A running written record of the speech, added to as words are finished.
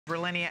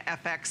Relinia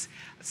FX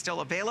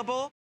still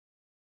available.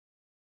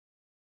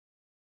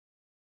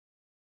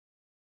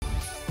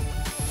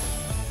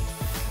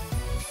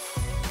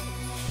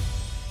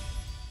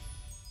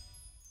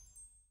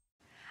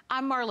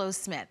 I'm Marlo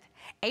Smith.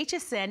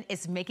 HSN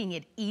is making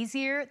it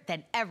easier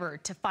than ever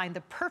to find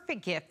the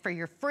perfect gift for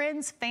your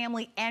friends,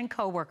 family, and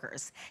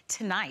coworkers.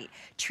 Tonight,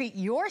 treat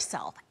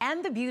yourself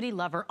and the beauty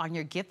lover on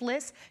your gift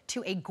list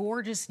to a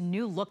gorgeous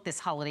new look this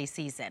holiday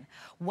season.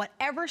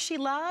 Whatever she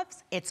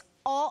loves, it's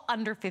all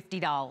under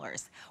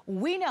 $50.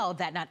 We know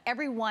that not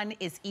everyone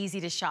is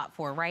easy to shop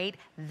for, right?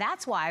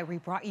 That's why we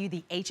brought you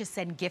the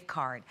HSN gift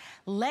card.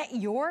 Let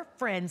your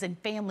friends and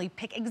family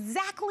pick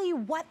exactly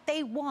what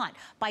they want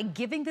by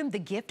giving them the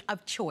gift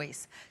of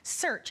choice.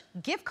 Search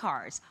gift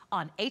cards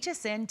on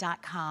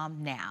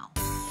hsn.com now.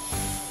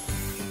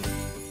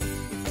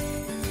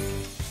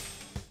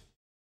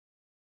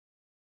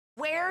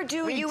 Where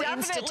do you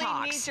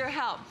Instatox? We need your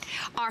help.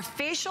 Our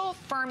facial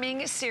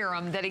firming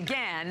serum that,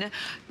 again,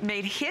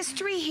 made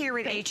history here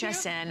at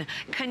HSN,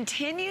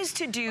 continues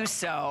to do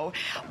so.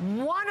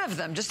 One of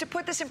them, just to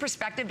put this in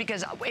perspective,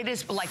 because it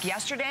is like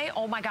yesterday,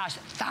 oh my gosh,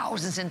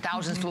 thousands and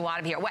thousands flew out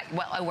of here. What,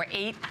 well, over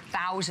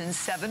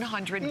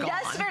 8,700 gone.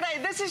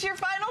 Yesterday, this is your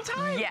final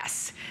time.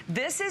 Yes,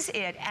 this is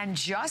it, and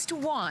just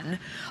one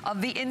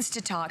of the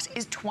Instatox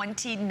is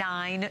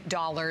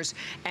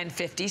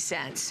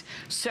 $29.50.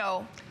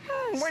 So,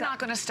 we're not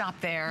going to stop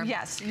there.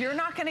 Yes, you're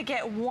not going to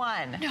get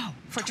one. No,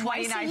 for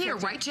twice a year,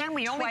 right, Jen?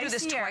 We only do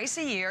this twice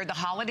a year, the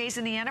holidays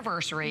and the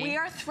anniversary. We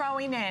are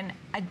throwing in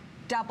a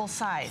double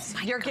size.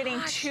 Oh, you're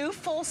getting 2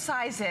 full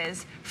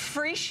sizes,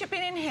 free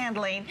shipping and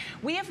handling.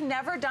 We have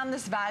never done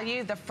this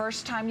value the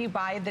first time you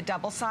buy the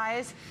double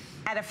size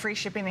at a free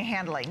shipping and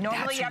handling.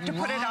 Normally you have to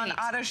put it on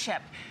auto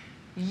ship.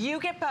 You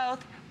get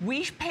both,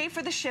 we pay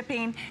for the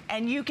shipping,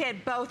 and you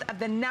get both of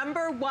the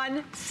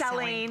 #1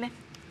 selling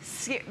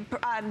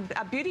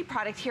a beauty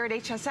product here at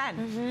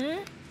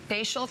HSN.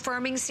 Facial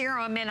firming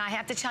serum, and I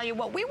have to tell you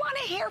what, we want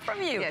to hear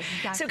from you. Yes,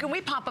 exactly. So can we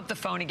pop up the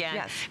phone again?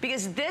 Yes.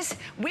 Because this,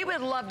 we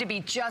would love to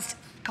be just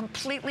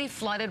completely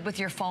flooded with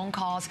your phone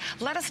calls.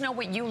 Let us know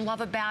what you love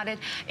about it.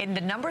 And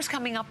the numbers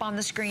coming up on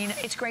the screen,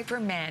 it's great for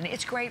men,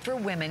 it's great for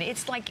women.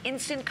 It's like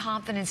instant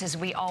confidence, as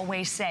we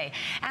always say.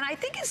 And I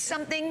think it's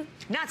something,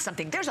 not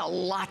something, there's a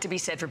lot to be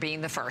said for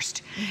being the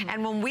first.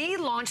 And when we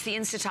launched the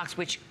Instatox,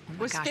 which, oh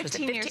my gosh, was it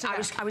 15 years ago?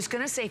 I was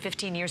gonna say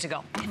 15 years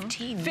ago.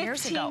 15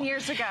 years ago. 15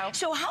 years ago.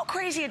 So how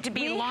crazy it to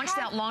be launched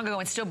that long ago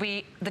and still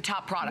be the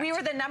top product? We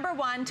were the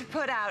 #1 to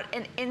put out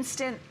an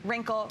instant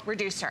wrinkle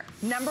reducer.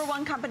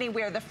 #1 company,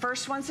 we are the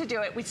first ones to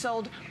do it. We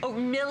sold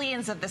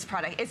millions of this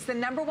product. It's the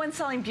 #1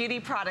 selling beauty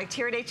product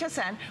here at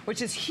HSN,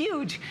 which is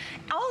huge.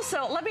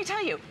 Also, let me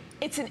tell you,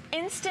 it's an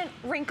instant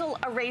wrinkle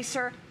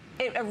eraser.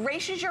 It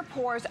erases your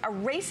pores,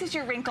 erases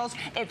your wrinkles,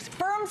 it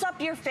firms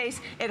up your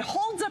face, it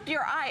holds up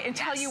your eye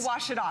until you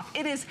wash it off.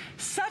 It is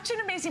such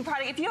an amazing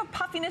product. If you have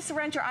puffiness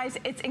around your eyes,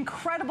 it's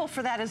incredible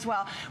for that as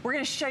well. We're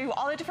gonna show you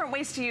all the different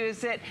ways to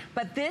use it,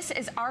 but this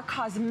is our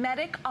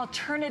cosmetic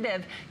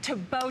alternative to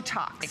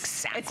Botox.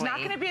 Exactly. It's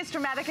not gonna be as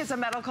dramatic as a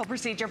medical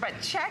procedure, but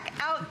check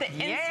out the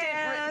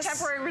instant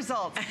temporary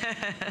results.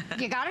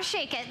 You gotta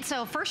shake it.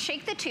 So first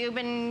shake the tube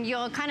and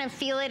you'll kind of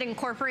feel it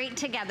incorporate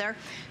together.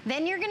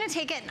 Then you're gonna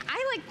take it,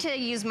 I like to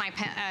use my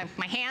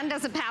hand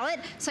as a palette,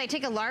 so I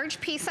take a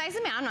large pea-size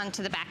amount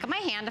onto the back of my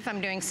hand if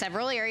I'm doing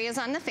several areas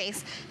on the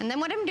face, and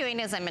then what I'm doing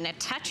is I'm gonna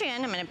touch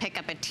in, I'm gonna pick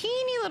up a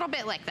teeny little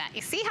bit like that.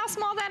 You see how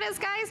small that is,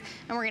 guys?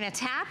 And we're gonna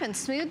tap and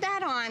smooth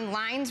that on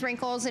lines,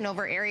 wrinkles, and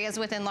over areas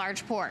within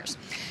large pores.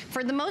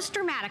 For the most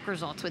dramatic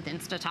results with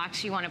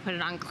Instatox, you wanna put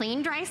it on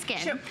clean, dry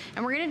skin,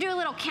 and we're gonna do a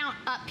little count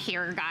up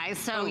here, guys,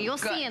 so you'll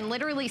see in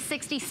literally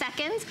 60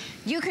 seconds,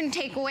 you can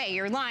take away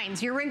your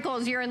lines, your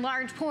wrinkles, your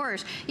enlarged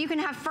pores, you can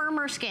have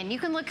firmer skin, you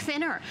can look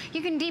thinner,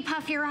 you can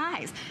depuff your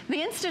eyes.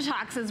 The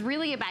Instatox is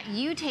really about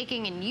you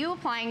taking and you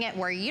applying it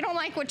where you don't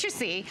like what you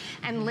see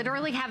and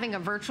literally having a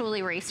virtual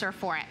eraser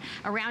for it.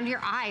 Around your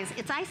eyes,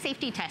 it's eye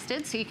safety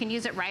tested, so you can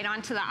use it right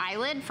onto the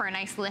eyelid for a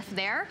nice lift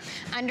there.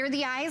 Under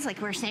the eyes, like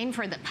we're saying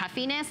for the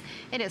puffiness,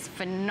 it is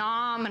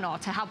phenomenal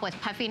to help with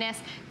puffiness.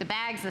 The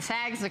bags, the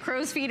sags, the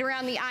crow's feet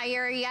around the eye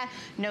area,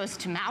 nose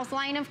to mouth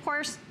line, of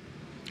course.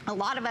 A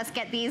lot of us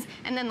get these,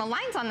 and then the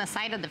lines on the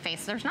side of the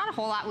face, there's not a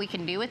whole lot we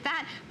can do with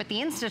that, but the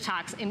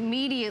Instatox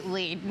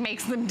immediately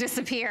makes them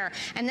disappear.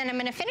 And then I'm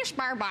gonna finish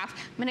Barb off.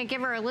 I'm gonna give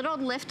her a little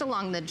lift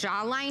along the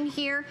jawline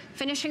here,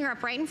 finishing her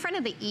up right in front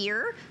of the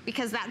ear,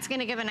 because that's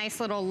gonna give a nice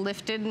little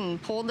lifted and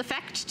pulled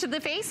effect to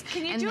the face.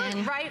 Can you do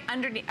it right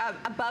underneath,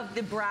 above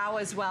the brow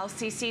as well,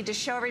 Cece, to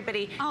show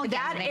everybody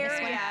that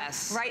area,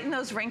 right in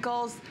those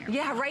wrinkles?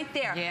 Yeah, right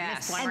there.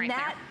 Yes. And right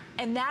that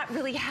and that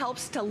really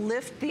helps to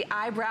lift the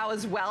eyebrow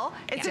as well.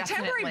 It's a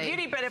temporary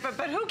beauty benefit,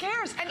 but who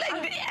cares?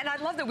 And I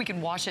love that we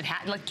can watch it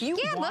like you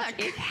watch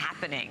it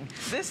happening.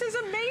 This is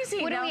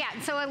amazing. What are we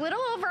at? So a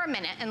little over a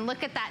minute, and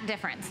look at that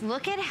difference.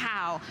 Look at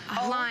how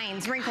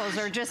lines, wrinkles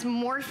are just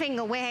morphing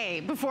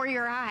away before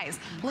your eyes.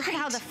 Look at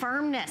how the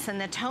firmness and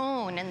the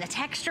tone and the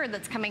texture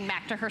that's coming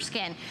back to her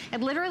skin.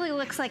 It literally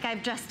looks like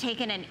I've just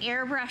taken and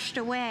airbrushed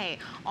away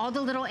all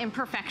the little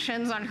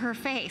imperfections on her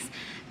face.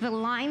 The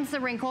lines, the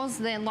wrinkles,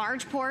 the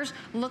enlarged pores,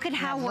 look at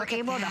how we're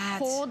able to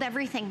hold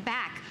everything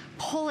back.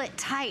 Pull it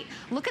tight.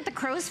 Look at the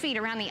crow's feet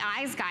around the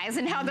eyes, guys,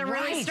 and how they're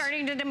really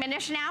starting to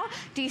diminish now.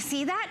 Do you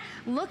see that?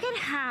 Look at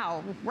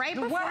how, right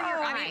before your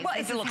eyes,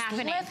 this is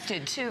happening.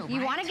 Lifted too,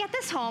 You want to get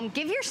this home,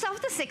 give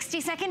yourself the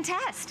 60-second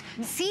test.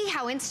 See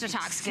how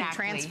Instatox can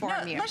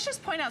transform you. Let's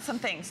just point out some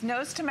things.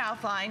 Nose to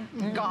mouth line,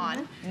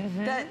 gone.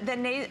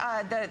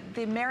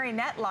 The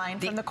marionette line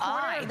from the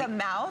corner of the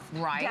mouth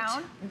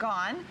down,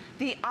 gone.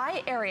 The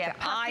eye area,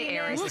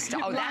 puffiness,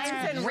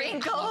 lines and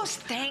wrinkles.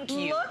 Thank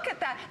you. Look at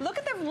that. Look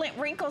at the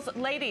wrinkles.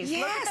 Ladies,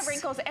 look at the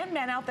wrinkles, and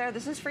men out there,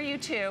 this is for you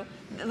too.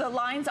 The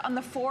lines on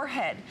the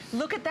forehead,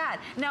 look at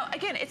that. Now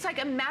again, it's like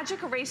a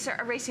magic eraser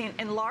erasing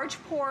enlarged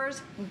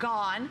pores,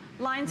 gone,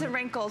 lines and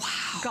wrinkles,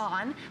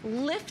 gone,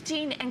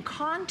 lifting and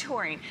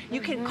contouring. You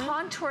can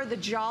contour the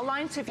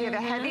jawline, so if you have a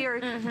heavier,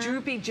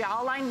 droopy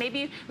jawline,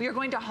 maybe you're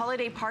going to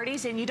holiday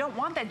parties and you don't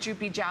want that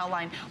droopy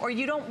jawline, or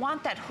you don't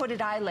want that hooded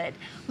eyelid.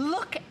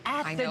 Look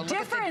at the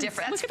difference.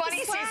 That's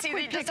funny, Cece,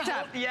 they just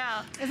hold,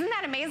 Isn't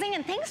that amazing?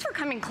 And thanks for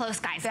coming close,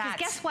 guys, because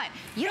guess what?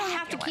 You don't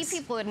have to keep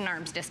people at an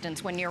arm's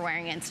distance when you're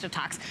wearing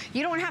Instatox.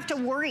 You don't have to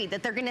worry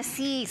that they're gonna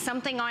see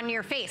something on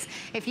your face.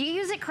 If you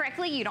use it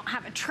correctly, you don't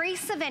have a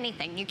trace of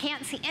anything. You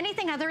can't see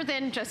anything other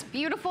than just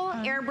beautiful,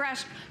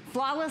 airbrushed,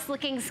 flawless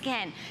looking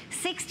skin.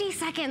 60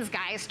 seconds,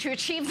 guys, to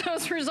achieve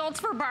those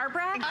results for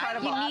Barbara.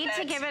 Incredible. You need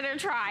to give it a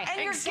try.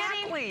 And you're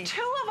getting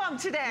 2 of them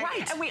today.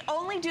 And we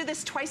only do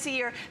this twice a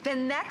year. The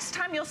next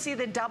time you'll see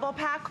the double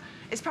pack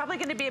is probably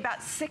going to be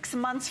about 6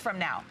 months from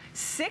now.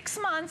 6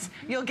 months,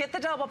 you'll get the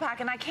double pack.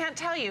 And I can't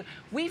tell you,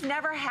 we've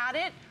never had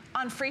it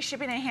on free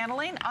shipping and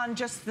handling on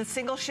just the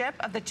single ship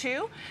of the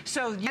 2.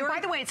 So and by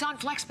the way, it's on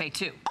FlexPay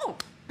too. Oh,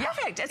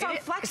 perfect. It's on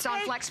FlexPay. It's on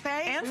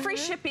FlexPay. And free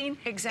shipping.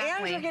 Exactly.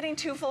 And you're getting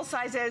 2 full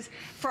sizes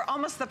for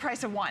almost the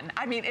price of 1.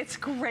 I mean, it's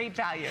great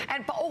value.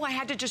 And I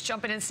had to just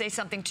jump in and say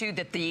something too,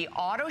 that the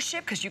auto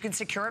ship, because you can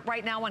secure it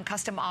right now on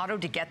Custom Auto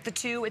to get the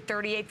 2 at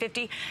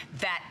 $38.50,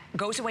 that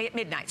goes away at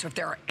midnight. So if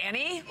there are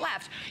any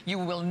left, you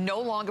will no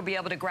longer be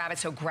able to grab it.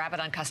 So grab it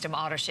on Custom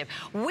Auto Ship.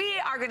 We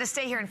are going to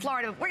stay here in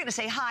Florida. We're going to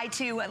say hi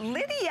to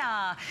Lydia.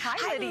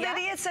 Hi, Lydia.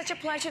 Lydia. It's such a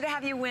pleasure to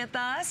have you with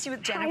us. You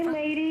with Jennifer. Hi,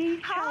 ladies.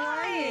 How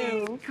are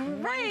you?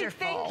 Great.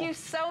 Wonderful. Thank you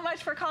so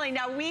much for calling.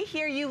 Now, we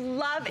hear you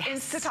love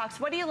Instatox.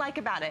 What do you like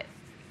about it?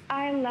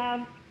 I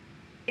love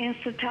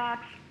Instatox.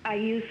 I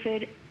use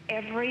it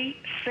every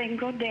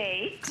single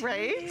day.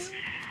 Great.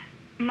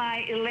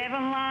 My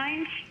 11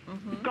 lines,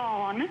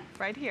 gone.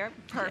 Right here.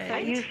 Perfect. I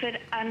use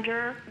it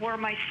under where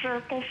my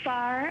circles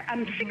are.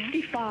 I'm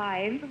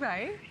 65.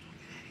 Right.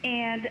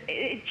 And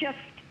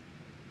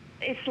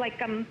it's like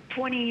I'm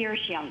 20 years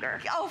younger.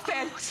 Oh,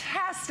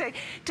 fantastic.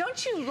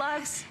 Don't you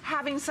love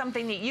having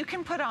something that you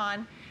can put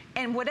on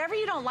and whatever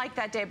you don't like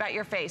that day about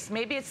your face,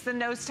 maybe it's the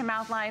nose to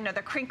mouth line or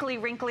the crinkly,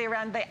 wrinkly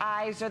around the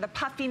eyes or the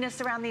puffiness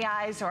around the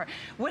eyes or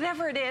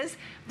whatever it is,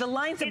 the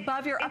lines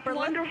above your upper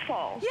lip. It's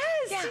wonderful.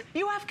 Yes,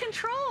 you have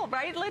control,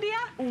 right, Lydia?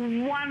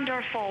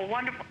 Wonderful,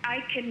 wonderful.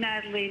 I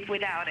cannot live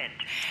without it.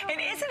 And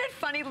isn't it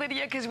funny,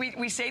 Lydia, because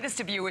we say this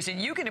to viewers and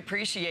you can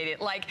appreciate it,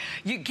 like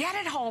you get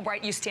it home,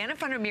 right, you stand in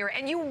front of a mirror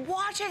and you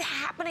watch it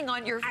happening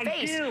on your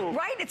face. I do.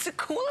 Right? It's the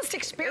coolest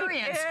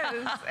experience. It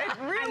is.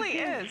 It really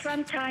is.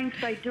 Sometimes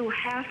I do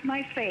half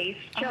my face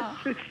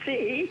just to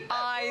see.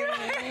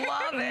 I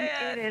love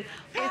it.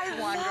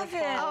 It's wonderful.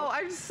 Oh,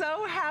 I'm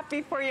so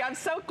happy for you. I'm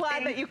so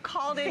glad that you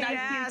called in.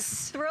 I'm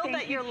thrilled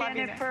that you're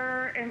loving it.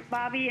 Jennifer and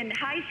Bobby, and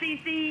hi,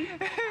 Cece.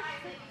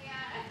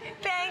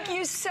 Thank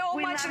you so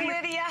much,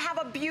 Lydia. Have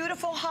a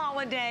beautiful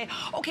holiday.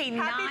 Okay,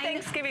 Happy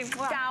Thanksgiving.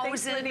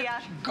 9,000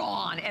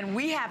 gone. And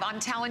we have, I'm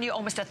telling you,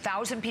 almost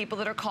 1,000 people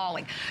that are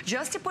calling.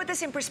 Just to put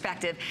this in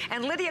perspective,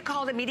 and Lydia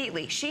called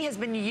immediately. She has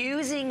been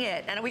using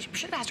it, and we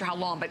should have asked her how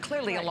long, but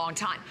clearly a long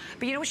time.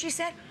 But you know what she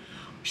said?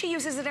 She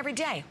uses it every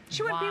day.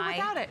 She wouldn't be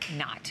without it.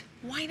 Not?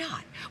 Why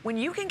not? When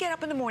you can get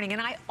up in the morning,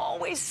 and I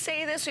always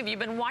say this, if you've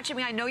been watching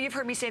me, I know you've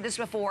heard me say this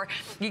before,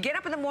 you get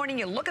up in the morning,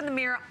 you look in the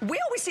mirror, we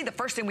always see the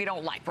first thing we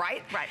don't like,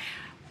 right? Right.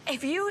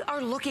 If you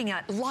are looking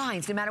at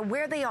lines, no matter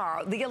where they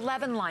are, the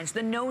 11 lines,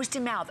 the nose to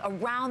mouth,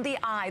 around the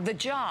eye, the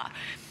jaw,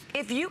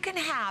 if you can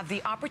have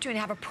the opportunity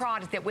to have a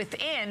product that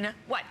within,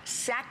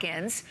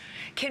 seconds,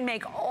 can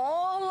make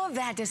all of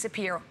that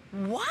disappear,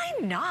 why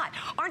not?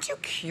 Aren't you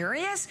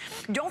curious?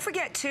 Don't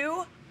forget,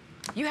 too,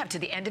 You have to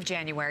the end of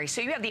January,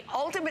 so you have the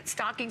ultimate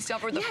stocking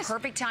stuffer, the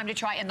perfect time to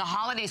try, and the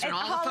holidays when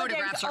all the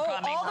photographs are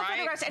coming, all the right?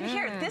 photographs. And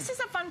here, this is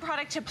a fun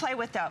product to play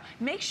with, though.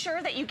 Make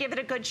sure that you give it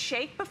a good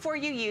shake before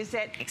you use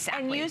it.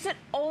 Exactly. And use it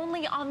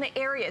only on the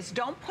areas.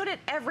 Don't put it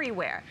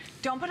everywhere.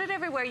 Don't put it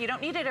everywhere. You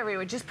don't need it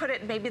everywhere. Just put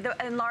it maybe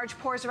in large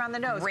pores around the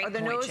nose, or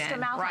the nose to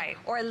mouth,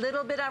 or a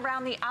little bit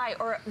around the eye,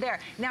 or there.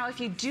 Now, if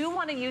you do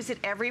want to use it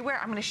everywhere,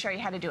 I'm going to show you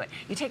how to do it.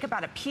 You take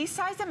about a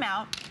pea-sized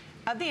amount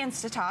of the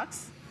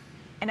Instatox.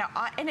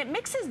 And it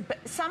mixes,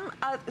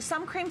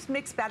 some creams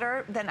mix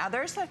better than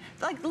others,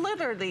 like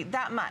literally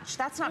that much.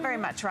 That's not very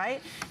much,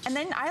 right? And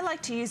then I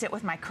like to use it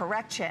with my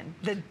correction.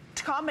 The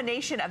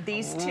combination of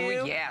these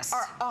two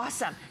are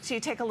awesome. So you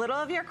take a little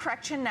of your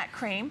correction neck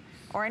cream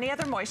or any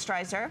other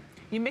moisturizer,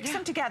 you mix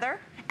them together,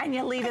 and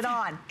you leave it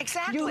on.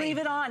 Exactly. You leave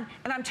it on.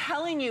 And I'm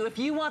telling you, if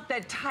you want the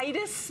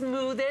tightest,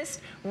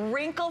 smoothest,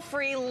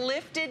 wrinkle-free,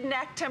 lifted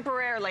neck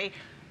temporarily,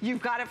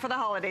 you've got it for the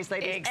holidays,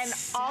 ladies. Exactly.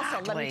 And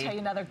also, let me tell you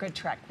another good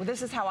trick. Well,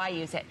 this is how I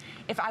use it.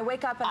 If I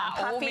wake up and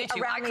I'm puffy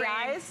around the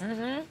eyes,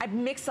 I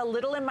mix a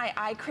little in my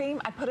eye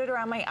cream, I put it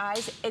around my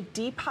eyes, it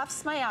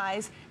depuffs my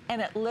eyes, and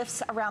it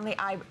lifts around the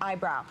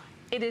eyebrow.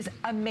 It is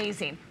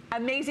amazing.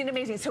 Amazing,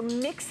 amazing. So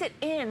mix it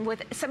in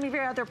with some of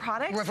your other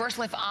products. Reverse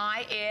lift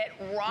eye, it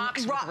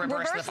rocks with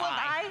reverse lift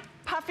eye.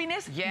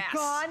 Puffiness,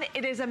 gone.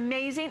 It is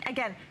amazing.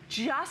 Again,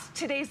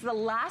 today's the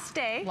last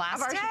day.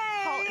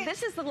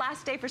 This is the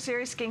last day for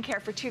Serious Skincare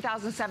for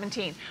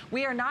 2017.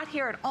 We are not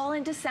here at all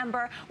in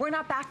December. We're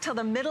not back till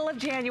the middle of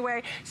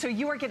January. So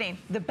you are getting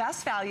the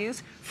best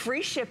values,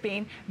 free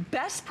shipping,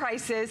 best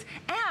prices,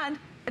 and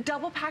a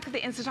double pack of the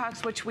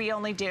Instatox, which we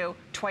only do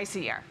twice a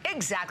year.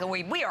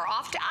 Exactly. We are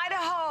off to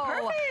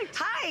Idaho. Perfect.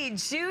 Hi,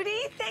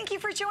 Judy. Thank you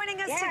for joining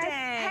us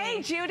today.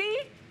 Hey, Judy.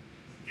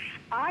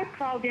 I've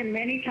called in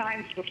many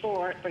times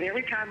before, but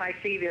every time I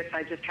see this,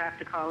 I just have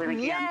to call in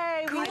again.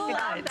 Yay, we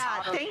love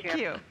that. Thank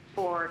you.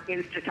 For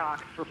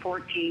Instatox for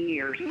 14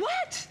 years.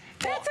 What?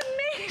 That's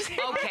amazing.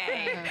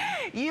 Okay.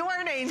 You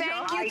are an angel.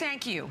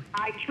 Thank you.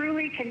 I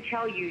truly can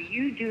tell you,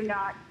 you do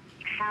not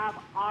have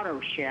auto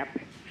ship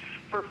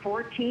for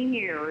 14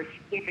 years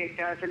if it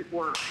doesn't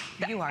work.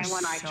 You are and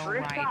when I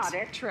first got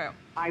it,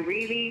 I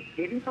really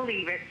didn't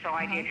believe it, so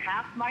I did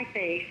half my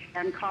face,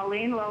 and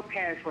Colleen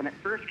Lopez, when it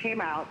first came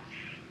out,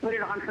 put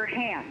it on her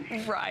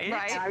hands. Right. And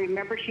I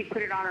remember she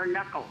put it on her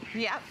knuckles.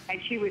 Yep. And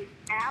she was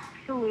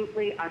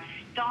absolutely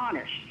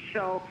astonished.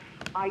 So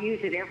I use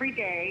it every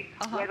day,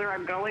 whether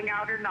I'm going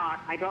out or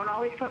not. I don't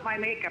always put my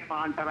makeup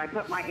on, but I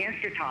put my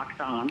Instatox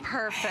on.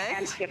 Perfect.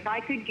 And if I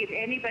could give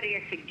anybody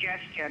a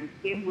suggestion,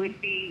 it would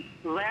be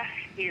less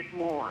is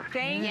more.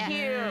 Thank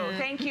you.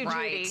 Thank you,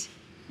 Judy.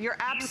 You're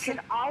You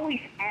can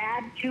always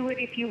add to it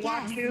if you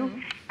want to.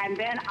 And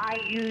then I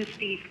use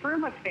the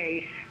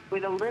Firmaface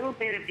with a little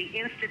bit of the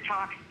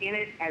Instatox in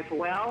it as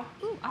well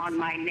on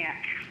my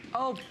neck.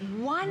 Oh,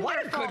 wonderful.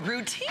 What a good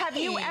routine. Have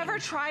you ever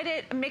tried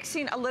it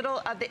mixing a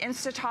little of the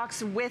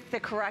Instatox with the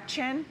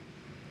correction?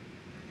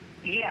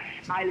 Yes,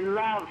 I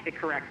love the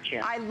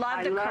correction. I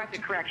love the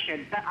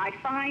correction. But I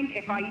find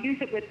if I use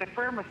it with the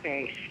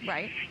Firmaface,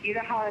 you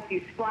know how if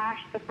you splash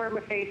the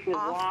Firmaface with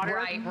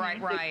water,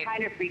 it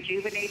kind of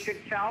rejuvenates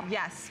itself?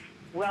 Yes.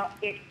 Well,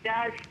 it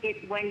does.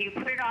 When you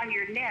put it on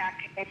your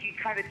neck, if you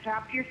kind of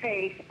tap your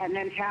face and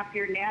then tap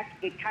your neck,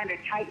 it kind of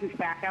tightens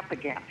back up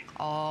again.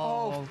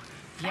 Oh,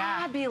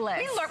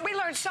 fabulous. We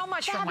learned so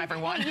much from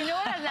everyone. Hey, you know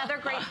what another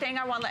great thing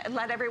I want to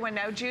let everyone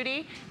know,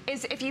 Judy,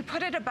 is if you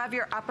put it above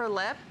your upper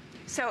lip,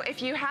 so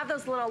if you have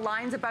those little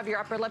lines above your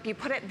upper lip, you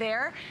put it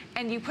there,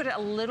 and you put it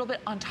a little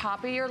bit on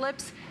top of your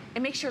lips.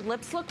 It makes your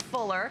lips look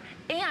fuller,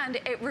 and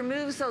it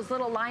removes those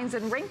little lines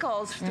and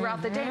wrinkles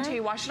throughout the day until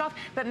you wash it off.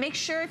 But make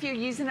sure if you're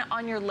using it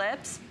on your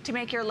lips to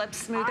make your lips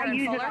smoother and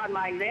fuller. I use it on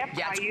my lips.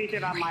 I use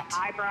it on my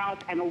eyebrows,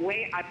 and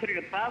I put it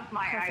above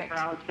my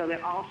eyebrows so that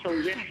it also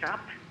lifts up.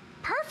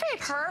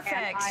 Perfect.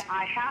 And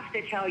I have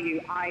to tell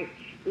you,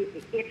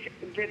 it's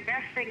the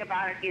best thing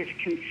about it is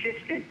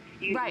consistent.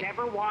 You've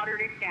never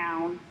watered it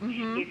down.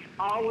 It's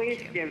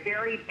always the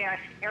very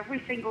best.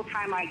 Every single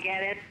time I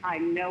get it, I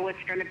know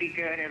it's going to be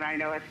good and I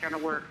know it's going to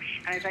work.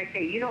 And as I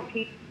say, you don't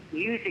keep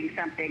using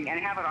something and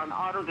have it on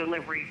auto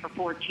delivery for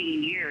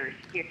 14 years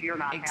if you're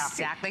not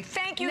happy.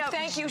 Thank you so much,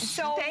 Thank you,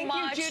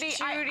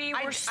 Judy.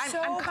 We're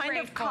so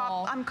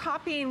grateful. I'm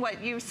copying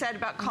what you said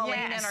about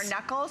Colleen and our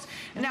knuckles.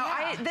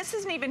 Now, this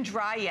isn't even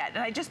dry yet, and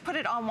I just put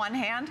it on one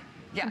hand.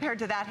 Compared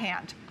to that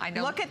hand. I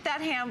know. Look at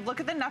that hand, look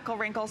at the knuckle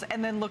wrinkles,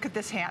 and then look at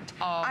this hand.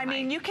 I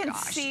mean, you can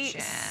see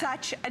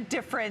such a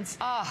difference.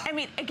 I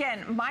mean,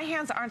 again, my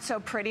hands aren't so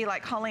pretty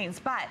like Colleen's,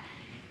 but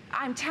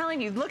I'm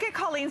telling you, look at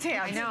Colleen's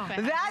hands. I know.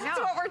 That's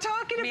what we're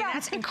talking about.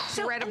 That's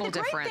incredible the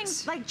difference. great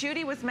thing, like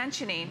Judy was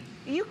mentioning,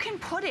 you can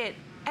put it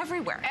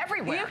everywhere.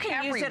 You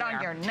can use it on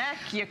your neck.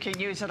 You can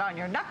use it on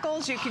your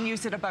knuckles. You can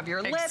use it above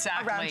your lip,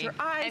 around your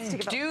eyes.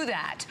 And do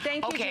that.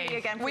 Thank you, Judy,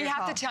 again for we your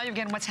have call. to tell you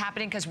again what's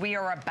happening because we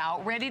are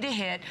about ready to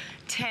hit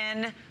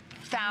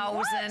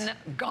 10,000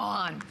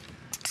 gone.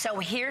 So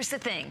here's the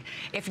thing.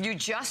 If you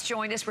just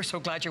joined us, we're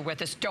so glad you're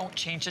with us. Don't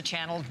change the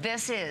channel.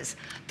 This is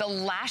the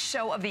last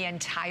show of the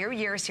entire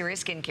year of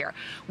Serious Skincare.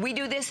 We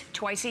do this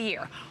twice a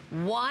year.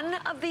 One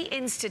of the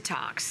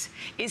Instatox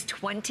is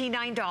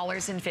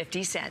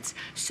 $29.50.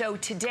 So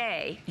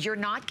today, you're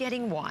not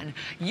getting one.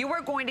 You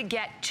are going to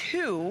get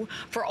two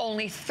for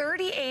only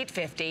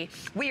 $38.50.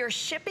 We are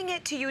shipping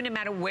it to you no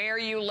matter where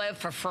you live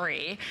for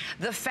free.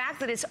 The fact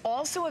that it's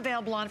also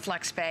available on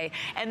FlexPay.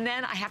 And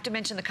then I have to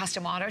mention the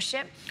custom auto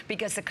ship,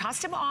 because the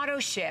custom auto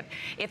ship,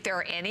 if there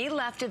are any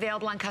left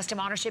available on custom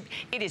auto ship,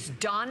 it is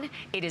done,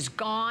 it is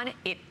gone,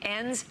 it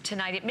ends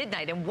tonight at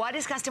midnight. And what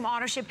is custom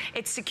auto ship?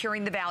 It's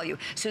securing the value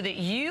so that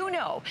you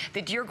know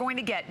that you're going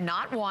to get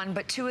not one,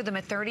 but two of them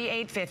at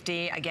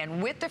 $38.50,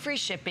 again, with the free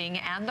shipping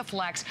and the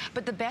flex.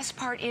 But the best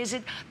part is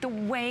the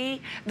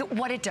way,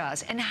 what it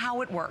does and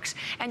how it works.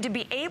 And to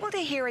be able to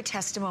hear a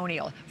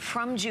testimonial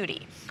from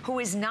Judy, who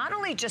has not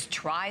only just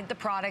tried the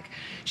product,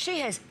 she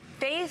has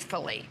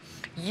faithfully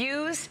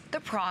used the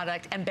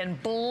product and been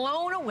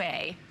blown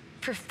away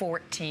for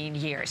 14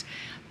 years.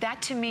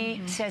 That to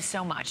me says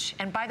so much.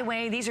 And by the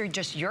way, these are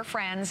just your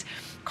friends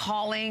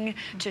calling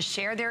to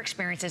share their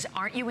experiences.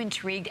 Aren't you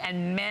intrigued?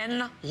 And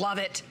men love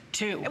it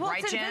too, well,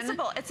 right, it's Jen?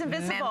 Invisible. It's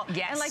invisible. Men,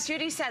 yes. And like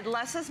Judy said,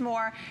 less is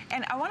more.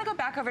 And I want to go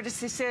back over to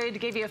Cecilia to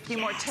give you a few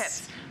more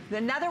tips.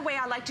 Another way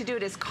I like to do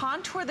it is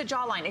contour the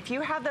jawline. If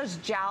you have those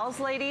jowls,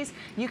 ladies,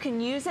 you can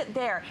use it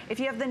there. If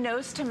you have the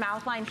nose to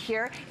mouth line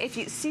here,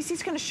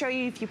 Cece's going to show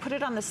you, if you put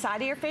it on the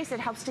side of your face, it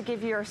helps to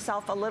give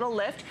yourself a little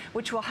lift,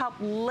 which will help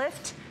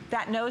lift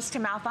that nose to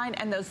mouth line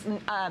and those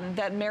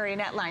that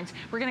marionette lines.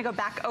 We're gonna go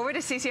back over to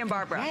Cece and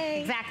Barbara.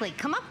 Yay. Exactly.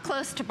 Come up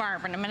close to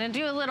Barbara, and I'm gonna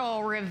do a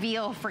little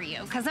reveal for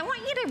you, because I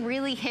want you to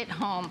really hit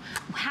home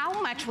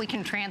how much we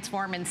can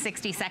transform in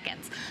 60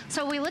 seconds.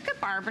 So we look at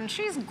Barbara, and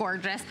she's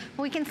gorgeous.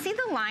 We can see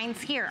the lines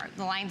here,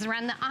 the lines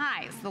around the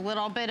eyes, the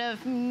little bit of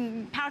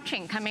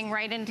pouching coming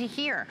right into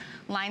here,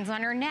 lines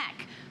on her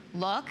neck.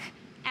 Look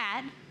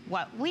at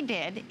what we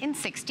did in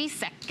 60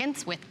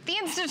 seconds with the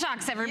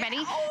Instatox, everybody.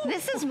 Yeah. Oh.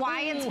 This is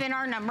why it's been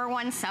our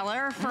 #1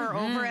 seller for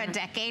over a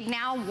decade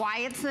now, why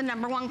it's the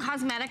 #1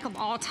 cosmetic of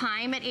all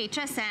time at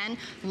HSN.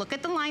 Look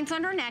at the lines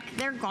on her neck,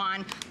 they're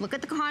gone. Look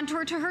at the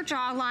contour to her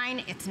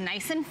jawline, it's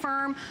nice and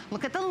firm.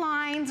 Look at the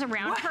lines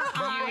around her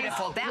eyes.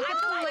 Beautiful. That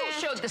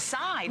showed the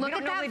side. Look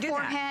at that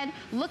forehead.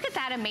 Look at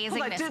that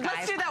amazingness, guys.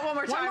 Let's do that one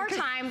more time. One more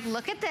time.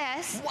 Look at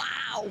this.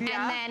 Wow. And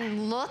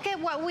then look at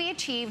what we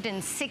achieved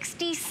in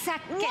 60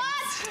 seconds.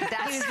 What?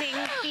 That's using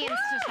the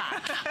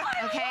Instatox.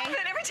 Okay? I love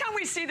it. Every time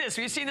we see this,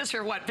 we've seen this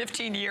for what,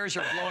 15 years,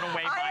 you're blown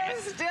away by it.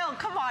 Still,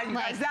 come on, you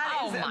guys. That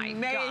is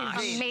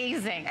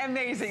amazing. Amazing.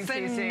 Amazing,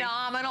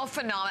 Phenomenal,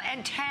 phenomenal.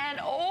 And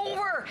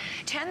over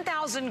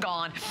 10,000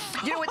 gone.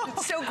 You know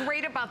what's so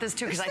great about this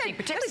too, because I think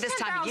particularly this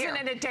time of year.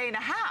 10,000 in a day and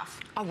a half.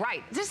 Oh,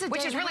 right.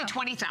 Which is really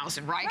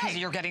 20,000, right? Because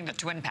you're getting the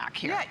twin pack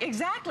here. Yeah,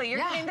 exactly. You're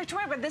getting the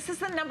twin, but this is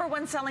the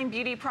 #1 selling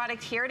beauty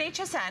product here at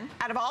HSN.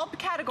 Out of all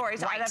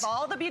categories, out of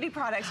all the beauty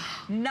products,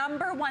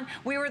 #1.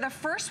 We were the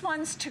first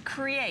ones to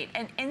create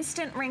an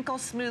instant wrinkle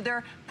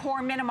smoother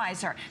pore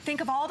minimizer. Think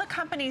of all the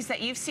companies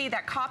that you see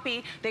that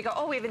copy. They go,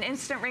 oh, we have an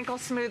instant wrinkle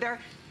smoother.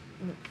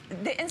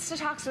 The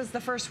Instatox was the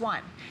first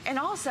one. And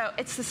also,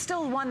 it's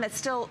still one that's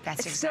still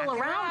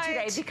around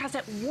today because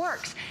it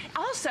works.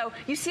 Also,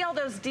 you see all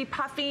those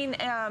depuffing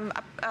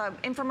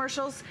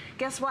infomercials?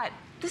 Guess what?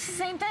 This is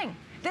the same thing.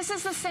 This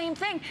is the same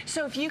thing.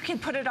 So if you can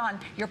put it on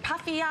your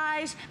puffy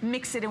eyes,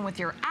 mix it in with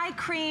your eye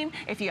cream,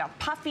 if you have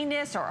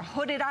puffiness or a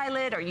hooded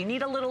eyelid, or you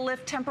need a little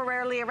lift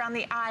temporarily around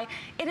the eye,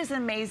 it is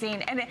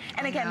amazing. And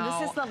again,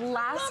 this is the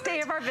last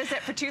day of our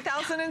visit for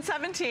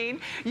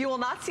 2017. You will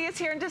not see us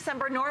here in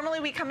December. Normally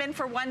we come in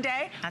for one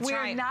day.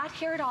 We're not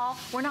here at all.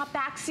 We're not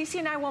back. Cece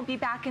and I won't be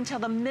back until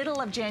the middle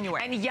of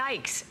January. And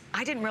yikes,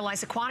 I didn't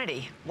realize the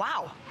quantity.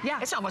 Wow. Yeah.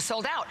 It's almost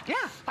sold out.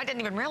 Yeah. I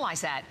didn't even realize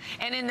that.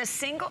 And in the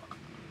single,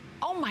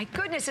 oh my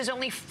goodness, there's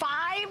only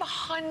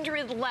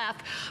 500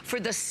 left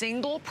for the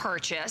single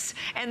purchase,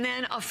 and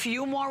then a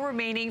few more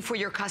remaining for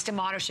your custom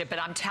auto ship.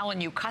 But I'm telling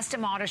you,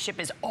 custom auto ship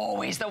is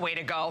always the way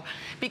to go,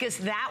 because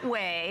that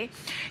way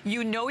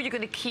you know you're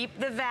going to keep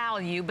the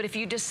value, but if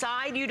you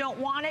decide you don't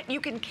want it, you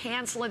can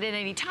cancel it at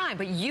any time.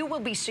 But you will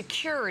be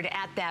secured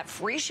at that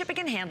free shipping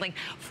and handling,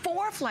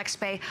 4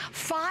 FlexPay,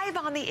 5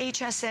 on the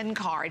HSN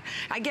card.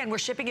 Again, we're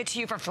shipping it to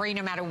you for free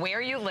no matter where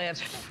you live.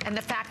 And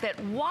the fact that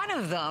one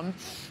of them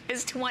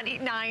is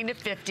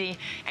 $29.50,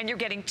 and you're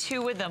getting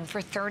 2 of them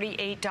for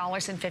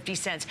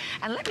 $38.50.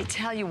 And let me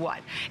tell you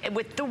what,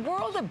 with the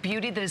world of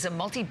beauty that is a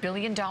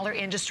multi-billion-dollar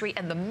industry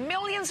and the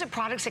millions of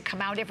products that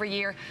come out every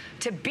year,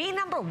 to be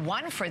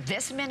 #1 for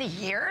this many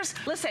years.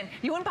 Listen,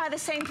 you wouldn't buy the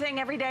same thing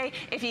every day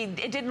if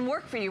it didn't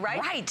work for you, right?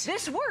 Right.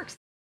 This works.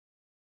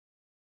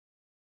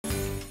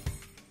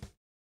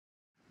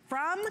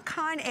 From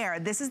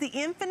Conair, this is the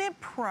Infinite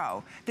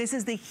Pro. This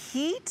is the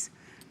heat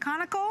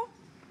conical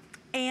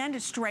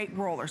and straight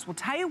rollers. We'll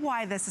tell you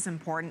why this is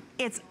important.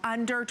 It's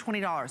under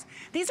 $20.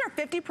 These are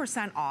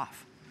 50%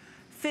 off.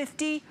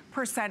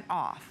 50%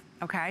 off,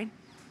 okay?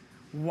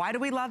 Why do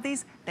we love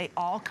these? They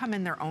all come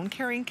in their own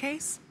carrying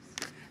case.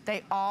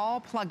 They all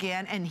plug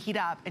in and heat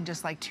up in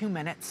just like 2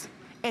 minutes.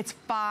 It's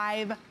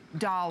 $5.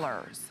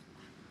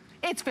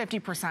 It's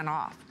 50%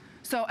 off.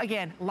 So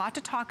again, a lot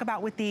to talk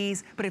about with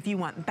these, but if you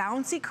want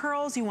bouncy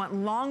curls, you want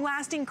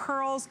long-lasting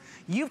curls,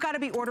 you've got to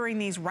be ordering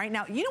these right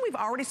now. You know we've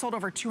already sold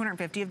over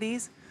 250 of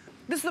these?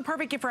 This is the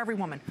perfect gift for every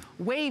woman.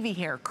 Wavy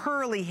hair,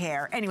 curly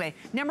hair. Anyway,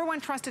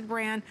 #1 trusted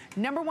brand,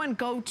 #1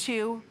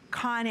 go-to,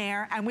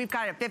 Conair, and we've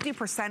got it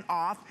 50%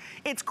 off.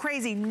 It's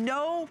crazy.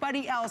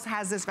 Nobody else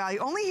has this value.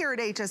 Only here at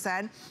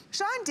HSN.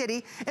 Sean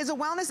Diddy is a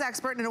wellness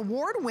expert and an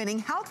award-winning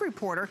health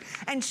reporter,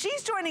 and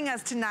she's joining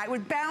us tonight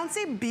with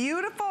bouncy,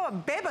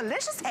 beautiful,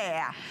 babylicious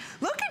hair.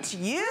 Look at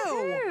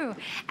you.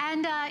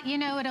 And, you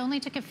know, it only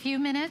took a few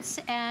minutes,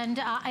 and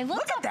I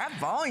looked Look at that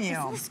volume.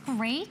 Isn't this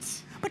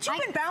great? But you've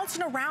been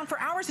bouncing around for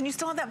hours and you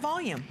still have that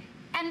volume.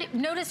 And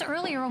notice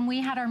earlier when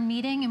we had our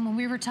meeting and when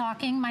we were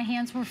talking, my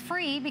hands were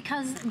free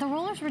because the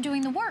rollers were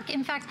doing the work.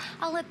 In fact,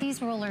 I'll let these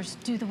rollers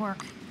do the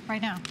work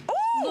right now.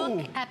 Ooh.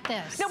 Look at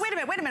this. No, wait a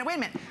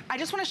minute. I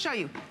just want to show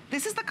you.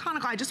 This is the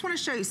conical. I just want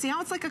to show you. See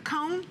how it's like a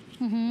cone?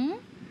 Mm-hmm.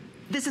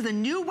 This is a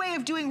new way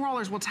of doing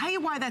rollers. We'll tell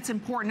you why that's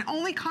important.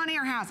 Only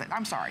Conair has it.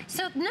 I'm sorry.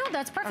 So, no,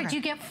 that's perfect. Okay.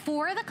 You get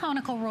 4 of the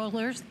conical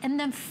rollers and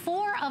then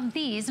 4 of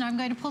these. And I'm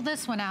going to pull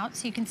this one out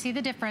so you can see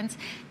the difference.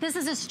 This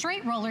is a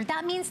straight roller.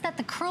 That means that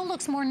the curl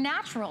looks more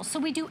natural. So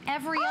we do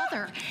every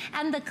other.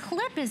 And the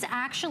clip is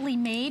actually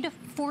made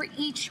for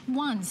each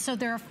one. So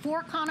there are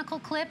 4 conical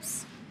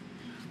clips,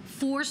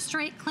 4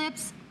 straight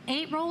clips,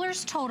 8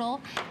 rollers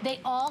total. They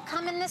all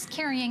come in this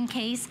carrying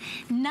case.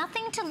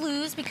 Nothing to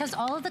lose because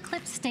all of the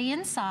clips stay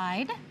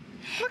inside.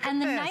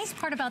 And the nice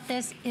part about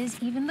this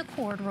is even the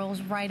cord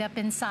rolls right up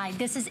inside.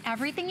 This is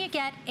everything you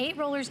get, 8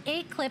 rollers,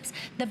 8 clips.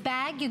 The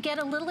bag, you get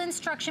a little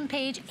instruction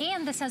page,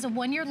 and this has a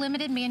 1-year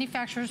limited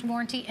manufacturer's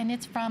warranty, and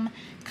it's from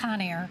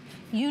Conair.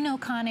 You know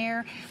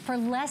Conair. For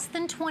less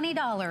than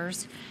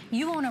 $20,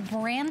 you own a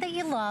brand that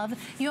you love.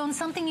 You own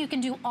something you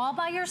can do all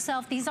by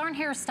yourself. These aren't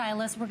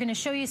hairstylists. We're gonna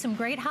show you some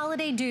great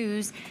holiday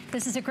do's.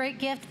 This is a great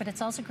gift, but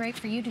it's also great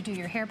for you to do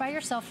your hair by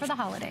yourself for the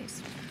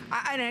holidays.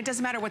 And it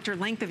doesn't matter what your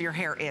length of your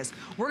hair is.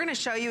 We're gonna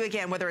show you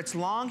again, whether it's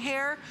long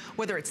hair,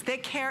 whether it's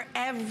thick hair,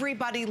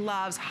 everybody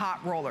loves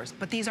hot rollers,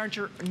 but these aren't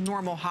your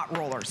normal hot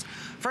rollers.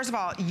 First of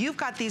all, you've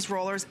got these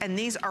rollers and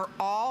these are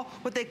all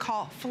what they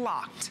call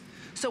flocked.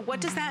 So what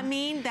does that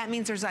mean? That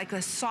means there's like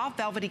a soft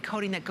velvety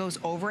coating that goes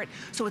over it,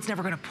 so it's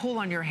never gonna pull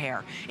on your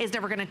hair. It's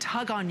never gonna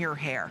tug on your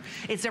hair.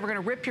 It's never gonna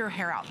rip your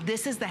hair out.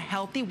 This is the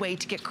healthy way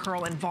to get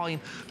curl and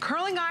volume.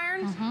 Curling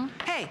irons,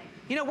 hey,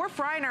 you know, we're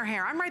frying our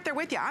hair. I'm right there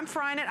with you. I'm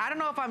frying it. I don't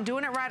know if I'm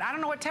doing it right. I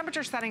don't know what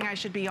temperature setting I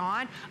should be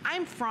on.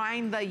 I'm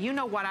frying the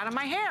you-know-what out of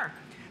my hair.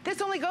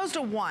 This only goes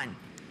to 1.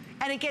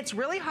 And it gets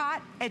really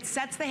hot, it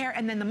sets the hair,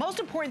 and then the most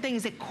important thing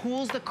is it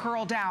cools the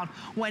curl down.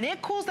 When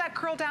it cools that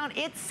curl down,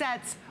 it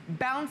sets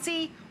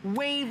bouncy,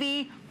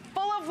 wavy,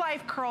 full of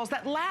life curls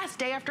that last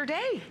day after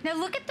day. Now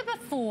look at the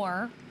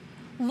before.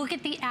 Look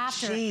at the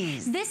after.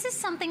 Jeez. This is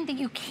something that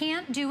you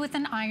can't do with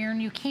an iron.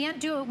 You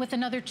can't do it with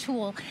another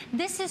tool.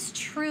 This is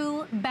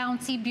true,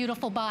 bouncy,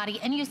 beautiful body.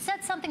 And you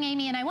said something,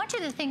 Amy, and I want you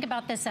to think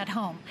about this at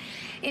home.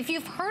 If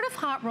you've heard of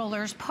hot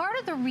rollers, part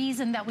of the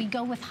reason that we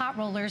go with hot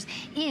rollers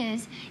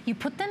is you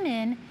put them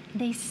in,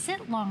 they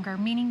sit longer,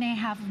 meaning they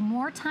have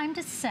more time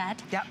to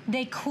set. Yep.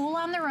 They cool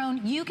on their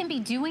own. You can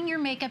be doing your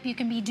makeup, you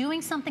can be doing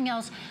something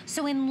else.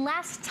 So in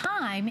less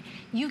time,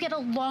 you get a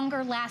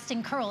longer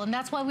lasting curl. And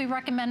that's why we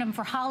recommend them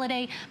for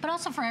holiday, but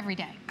also for every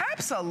day.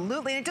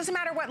 Absolutely, and it doesn't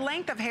matter what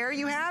length of hair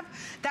you have.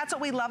 That's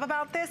what we love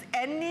about this.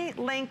 Any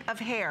length of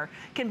hair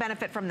can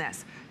benefit from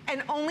this.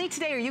 And only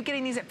today are you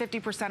getting these at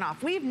 50%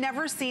 off. We've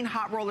never seen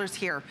hot rollers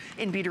here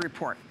in Beauty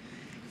Report.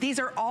 These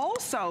are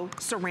also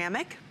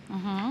ceramic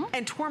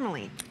and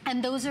tourmaline.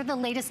 And those are the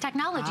latest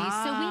technologies.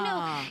 So we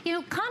know, you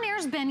know,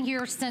 Conair's been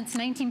here since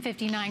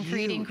 1959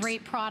 creating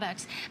great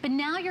products. But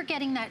now you're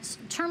getting that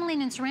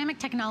tourmaline and ceramic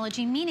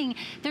technology, meaning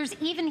there's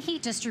even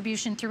heat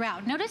distribution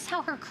throughout. Notice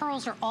how her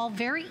curls are all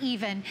very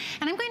even.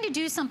 And I'm going to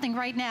do something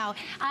right now.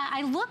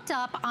 I looked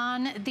up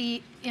on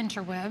the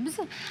interwebs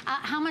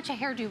how much a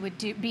hairdo would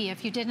be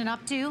if you did an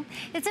updo.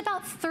 It's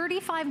about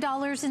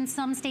 $35 in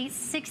some states,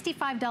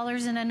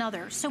 $65 in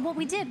another. So what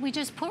we did, we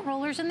just put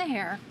rollers in the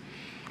hair.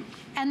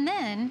 And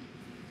then,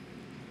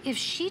 if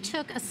she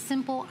took a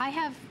simple, I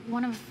have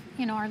one of,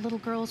 you know, our little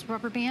girls'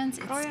 rubber bands.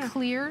 It's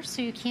clear,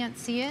 so you can't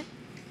see it.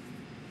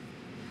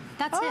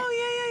 That's it.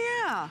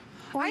 Yeah.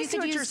 Or I you see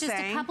could what use you're just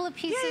saying. a couple of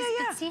pieces,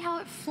 but see how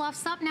it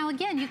fluffs up? Now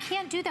again, you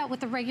can't do that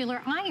with a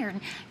regular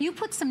iron. You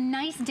put some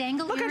nice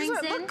dangle earrings in.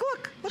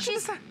 Look at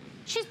this.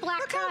 She's black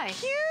Look tie.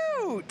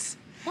 how cute.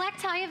 Black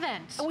tie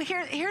event. Well,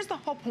 here's the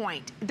whole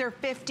point. They're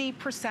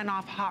 50%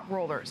 off hot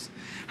rollers.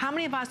 How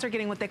many of us are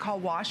getting what they call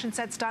wash and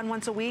sets done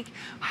once a week?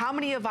 How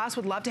many of us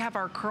would love to have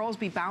our curls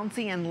be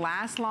bouncy and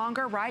last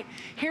longer, right?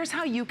 Here's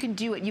how you can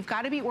do it. You've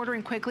got to be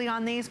ordering quickly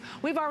on these.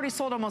 We've already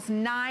sold almost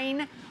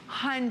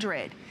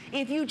 900.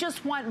 If you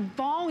just want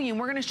volume,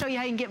 we're gonna show you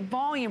how you can get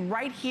volume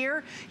right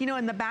here. You know,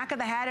 in the back of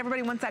the head,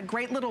 everybody wants that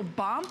great little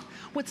bump.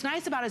 What's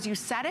nice about it is you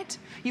set it,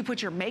 you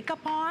put your makeup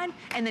on,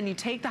 and then you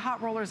take the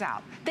hot rollers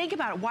out. Think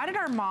about it. Why did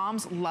our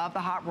moms love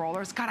the hot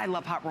rollers? God, I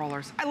love hot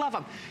rollers. I love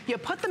them. You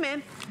put them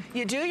in,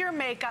 you do your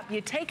makeup,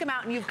 you take them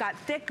out, and you've got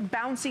thick,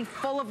 bouncy,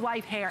 full of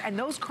life hair, and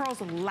those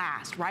curls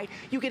last, right?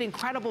 You get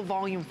incredible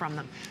volume from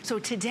them. So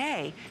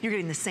today, you're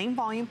getting the same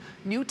volume,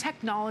 new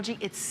technology,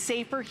 it's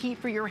safer heat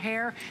for your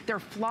hair. They're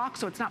flocked,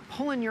 so it's not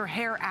pulling your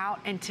hair out,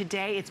 and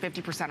today it's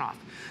 50% off.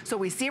 So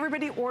we see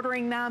everybody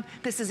ordering them.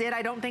 This is it.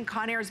 I don't think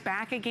Conair's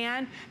back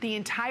again the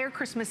entire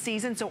Christmas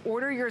season, so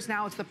order yours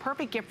now. It's the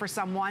perfect gift for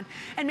someone.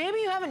 And maybe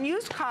you haven't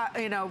used,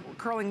 you know,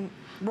 curling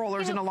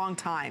rollers in a long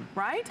time,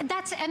 right?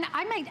 And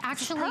I might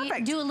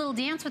actually do a little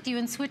dance with you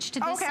and switch to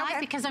this side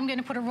because I'm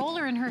gonna put a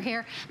roller in her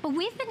hair. But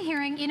we've been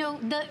hearing, you know,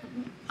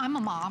 I'm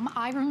a mom,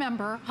 I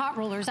remember hot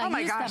rollers, I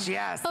use them.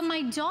 Yes. But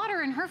my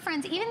daughter and her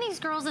friends, even these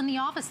girls in the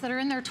office that are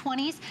in their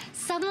 20s,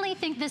 suddenly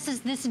think this is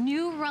this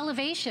new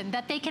revelation,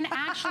 that they can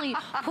actually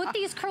put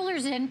these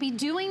curlers in, be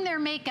doing their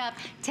makeup,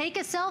 take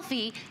a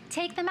selfie,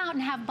 take them out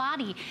and have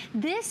body.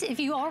 This, if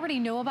you already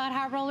know about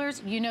hot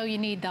rollers, you know you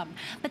need them.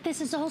 But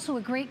this is also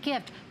a great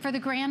gift for the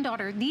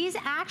granddaughter. These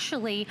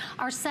actually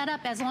are set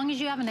up as long as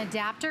you have an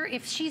adapter.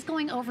 If she's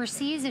going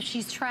overseas, if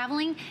she's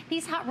traveling,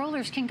 these hot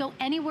rollers can go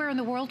anywhere in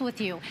the world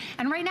with you.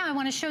 And right now I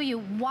want to show you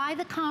why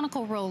the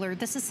conical roller,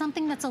 this is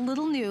something that's a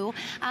little new,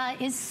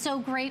 is so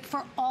great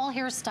for all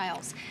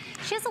hairstyles.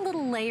 She has a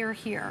little layer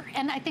here,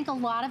 and I think a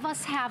lot of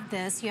us have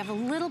this. You have a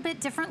little bit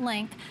different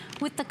length.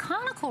 With the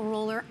conical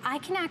roller, I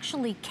can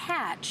actually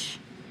catch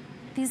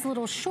these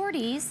little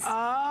shorties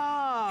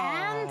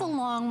and the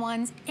long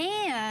ones,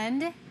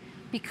 and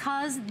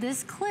because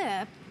this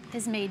clip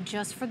is made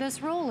just for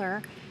this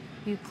roller,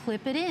 you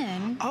clip it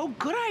in. Oh,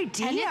 good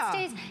idea. And it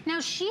stays. Now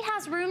she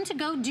has room to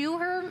go do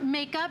her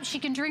makeup. She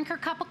can drink her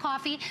cup of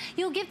coffee.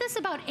 You'll give this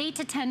about 8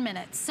 to 10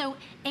 minutes. So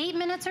 8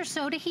 minutes or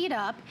so to heat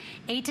up,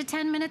 8 to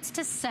 10 minutes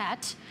to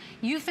set.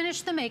 You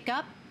finish the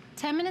makeup,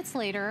 10 minutes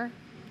later,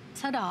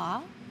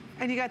 ta-da.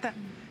 And you got the,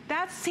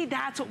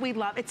 that's what we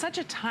love. It's such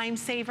a time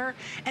saver.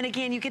 And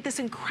again, you get this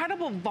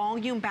incredible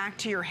volume back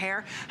to your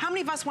hair. How many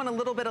of us want a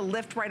little bit of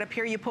lift right up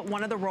here? You put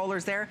one of the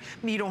rollers there.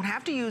 You don't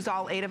have to use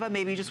all 8 of them.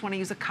 Maybe you just want to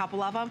use a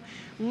couple of them.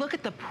 Look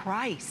at the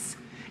price.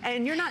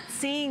 And you're not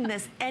seeing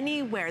this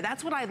anywhere.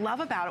 That's what I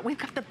love about it. We've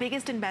got the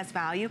biggest and best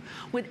value.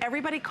 With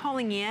everybody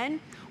calling in,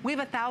 we have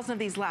 1,000 of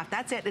these left.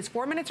 That's it. It's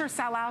 4 minutes or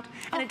sell out.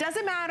 And it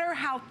doesn't matter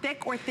how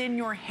thick or thin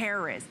your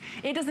hair is.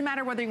 It doesn't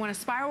matter whether you want a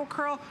spiral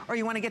curl or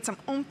you want to get some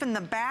oomph in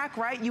the back,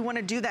 right? You want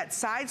to do that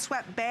side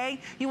swept bang.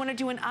 You want to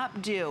do an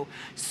updo.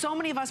 So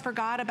many of us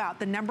forgot about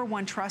the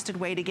 #1 trusted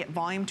way to get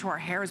volume to our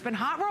hair has been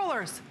hot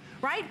rollers.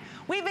 Right?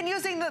 We've been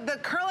using the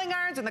curling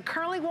irons and the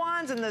curling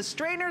wands and the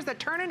straighteners that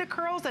turn into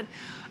curls, and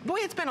boy,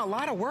 it's been a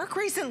lot of work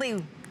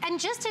recently. And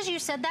just as you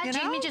said that,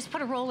 Jamie just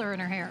put a roller in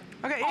her hair.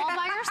 Okay. All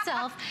by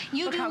herself.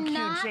 You Look do how cute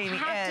not Jamie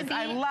have is. to be.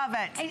 I love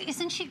it.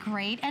 Isn't she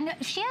great? And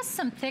she has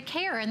some thick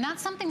hair, and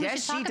that's something we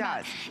should talk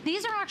about.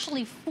 These are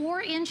actually 4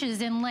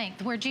 inches in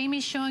length, where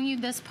Jamie's showing you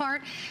this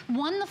part.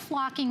 One, the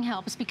flocking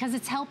helps because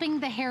it's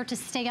helping the hair to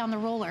stay on the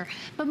roller.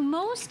 But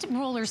most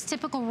rollers,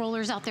 typical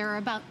rollers out there, are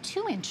about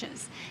 2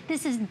 inches.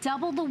 This is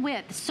double the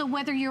width. So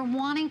whether you're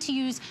wanting to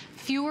use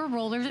fewer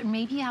rollers, or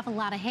maybe you have a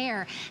lot of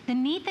hair, the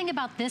neat thing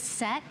about this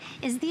set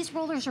is these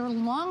rollers are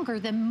longer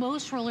than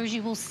most rollers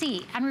you will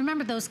see. And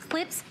remember, those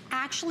clips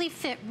actually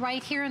fit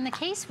right here in the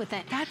case with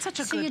it. That's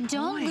such a good point. So you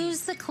don't point.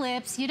 lose the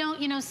clips. You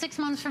don't, you know, 6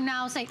 months from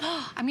now say,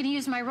 oh, I'm gonna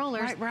use my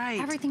rollers. Right.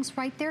 Everything's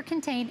right there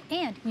contained,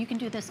 and you can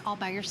do this all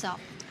by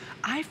yourself.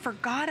 I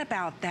forgot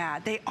about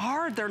that. They're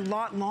a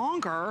lot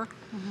longer.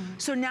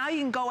 So now you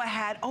can go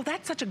ahead. Oh,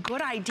 that's such a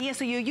good idea.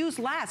 So you use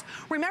less.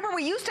 Remember,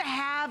 we used to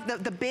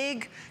have the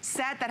big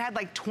set that had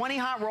like 20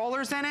 hot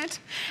rollers in it,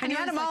 and you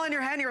had them all in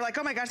your head, and you were like,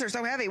 oh my gosh, they're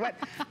so heavy. What?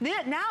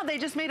 Now they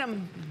just made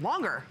them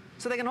longer,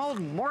 so they can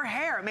hold more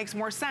hair. It makes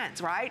more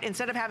sense, right?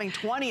 Instead of having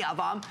 20 of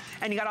them,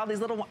 and you got all these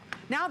little,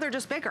 now they're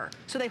just bigger,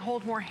 so they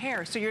hold more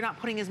hair, so you're not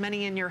putting as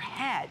many in your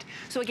head.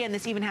 So again,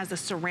 this even has the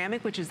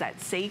ceramic, which is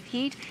that safe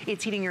heat.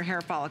 It's heating your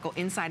hair follicle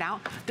inside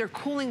out. They're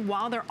cooling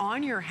while they're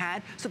on your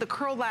head, so the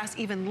curl lasts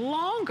even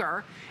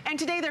longer, and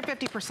today they're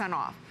 50%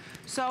 off.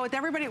 So with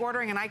everybody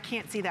ordering, and I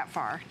can't see that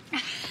far.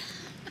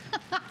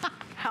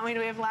 How many do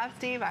we have left,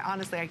 Steve?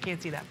 Honestly, I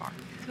can't see that far.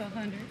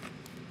 1,200.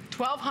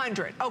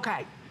 1,200,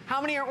 okay.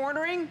 How many are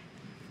ordering?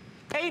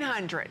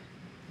 800.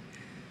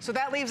 So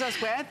that leaves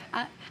us with?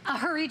 A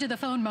hurry to the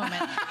phone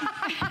moment.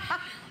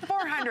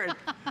 400,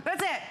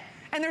 that's it.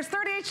 And there's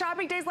 38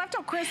 shopping days left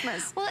till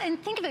Christmas. Well,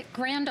 and think of it,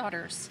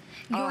 granddaughters,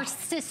 your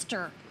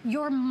sister,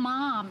 your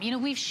mom. You know,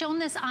 we've shown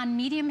this on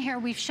medium hair.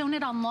 We've shown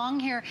it on long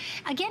hair.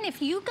 Again,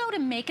 if you go to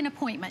make an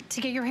appointment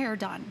to get your hair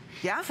done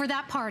for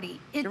that party.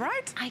 You're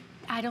right.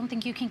 I don't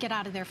think you can get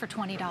out of there for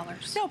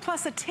 $20. No,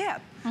 plus a tip.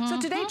 So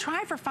today,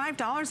 try it for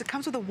 $5. It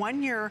comes with a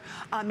 1-year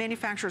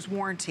manufacturer's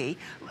warranty.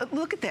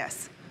 Look at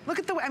this. Look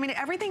at the, I mean,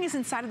 everything is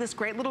inside of this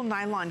great little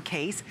nylon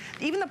case.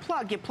 Even the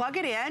plug, you plug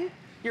it in,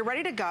 you're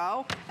ready to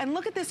go. And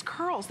look at this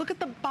curls, look at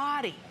the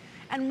body.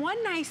 And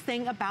one nice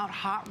thing about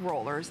hot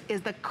rollers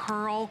is the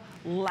curl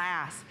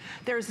lasts.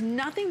 There's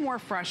nothing more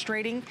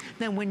frustrating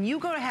than when you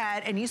go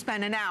ahead and you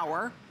spend an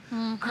hour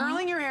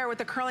curling your hair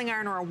with a curling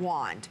iron or a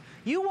wand.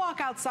 You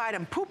walk outside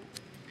and poop.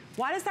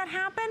 Why does that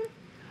happen?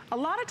 A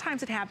lot of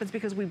times it happens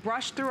because we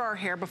brush through our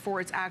hair before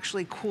it's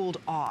actually cooled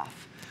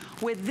off.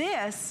 With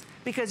this,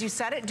 because you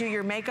set it, do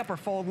your makeup or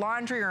fold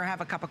laundry or have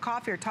a cup of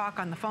coffee or talk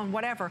on the phone,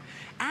 whatever,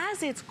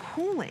 as it's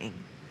cooling,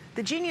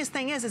 the genius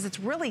thing is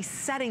it's really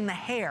setting the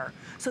hair.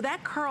 So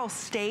that curl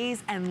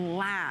stays and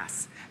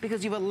lasts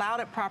because you've allowed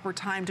it proper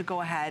time to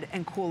go ahead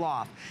and cool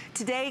off.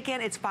 Today,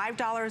 again, it's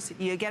 $5.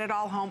 You get it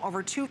all home.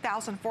 Over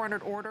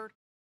 2,400 ordered.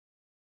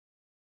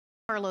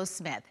 Carlos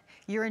Smith,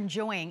 you're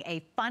enjoying a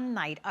fun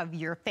night of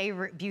your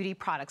favorite beauty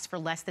products for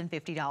less than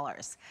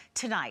 $50.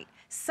 Tonight,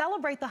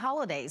 celebrate the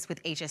holidays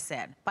with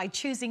HSN by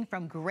choosing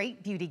from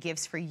great beauty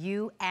gifts for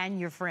you and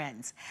your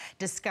friends.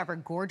 Discover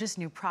gorgeous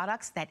new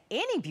products that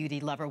any beauty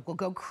lover will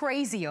go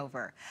crazy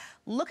over.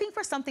 Looking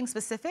for something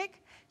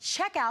specific?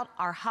 Check out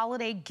our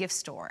holiday gift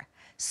store.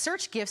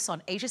 Search gifts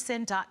on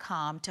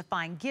hsn.com to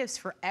find gifts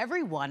for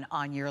everyone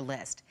on your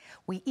list.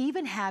 We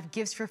even have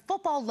gifts for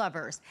football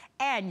lovers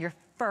and your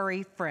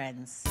furry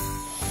friends.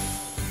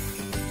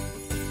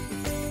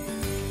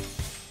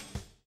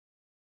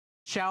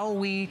 Shall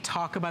we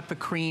talk about the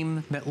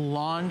cream that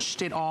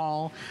launched it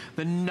all?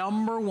 The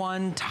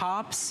 #1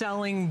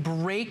 top-selling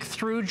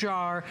breakthrough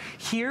jar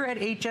here at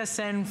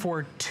HSN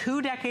for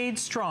 2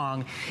 decades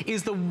strong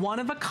is the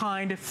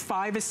one-of-a-kind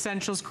 5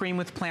 Essentials cream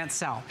with plant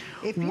cell.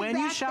 If you when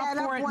you shop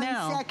for it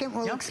now, 1 second,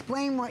 we'll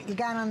explain what you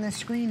got on the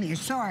screen here.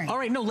 Sorry. All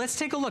right, no, let's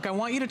take a look. I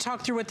want you to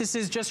talk through what this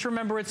is. Just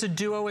remember it's a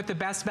duo at the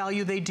best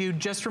value they do.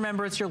 Just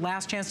remember it's your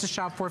last chance to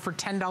shop for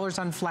 $10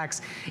 on Flex.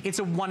 It's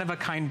a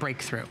one-of-a-kind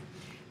breakthrough.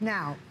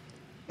 Now,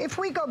 if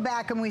we go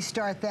back and we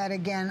start that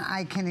again,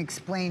 I can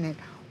explain it.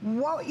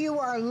 What you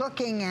are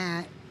looking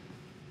at,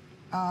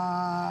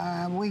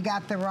 we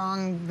got the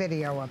wrong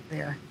video up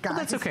there. Well,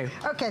 that's okay.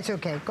 Okay, it's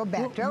okay. Go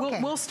back.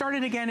 We'll start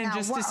it again in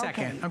just a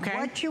second, okay?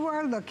 What you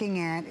are looking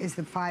at is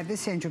the 5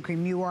 Essential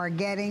Cream. You are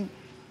getting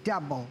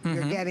double.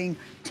 You're getting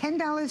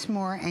 $10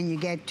 more and you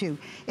get 2.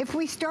 If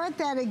we start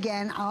that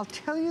again, I'll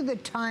tell you the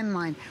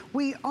timeline.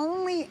 We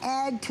only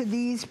add to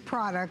these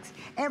products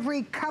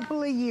every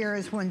couple of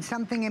years when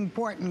something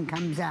important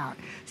comes out.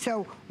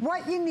 So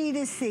what you need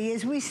to see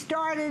is we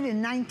started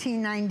in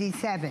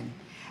 1997.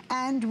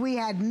 And we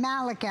had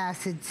malic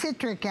acid,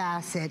 citric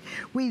acid.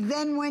 We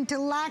then went to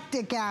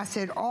lactic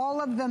acid,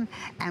 all of them,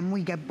 and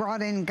we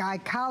brought in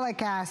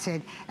glycolic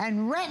acid.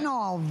 And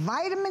retinol,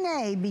 vitamin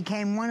A,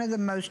 became one of the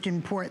most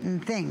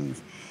important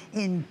things.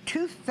 In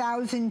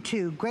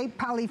 2002, great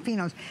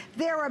polyphenols.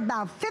 They're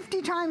about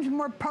 50 times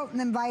more potent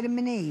than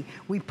vitamin E.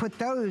 We put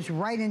those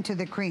right into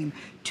the cream.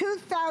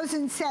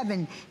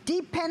 2007,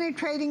 deep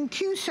penetrating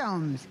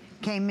Q-somes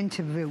came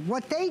into view.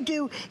 What they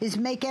do is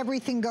make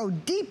everything go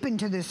deep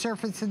into the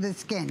surface of the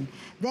skin.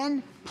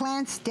 Then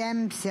plant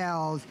stem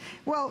cells.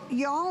 Well,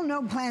 you all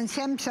know plant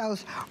stem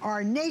cells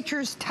are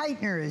nature's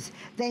tighteners.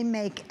 They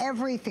make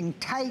everything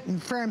tight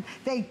and firm.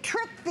 They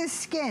trick the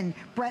skin,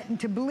 Brett,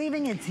 into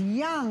believing it's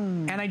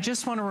young. And I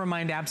just want to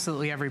remind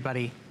absolutely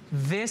everybody,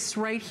 this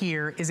right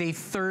here is a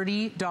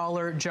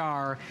 $30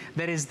 jar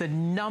that is the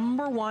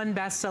 #1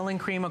 best-selling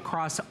cream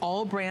across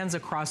all brands,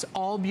 across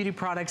all beauty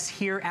products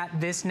here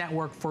at this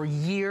network for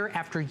year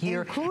after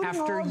year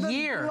after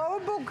year.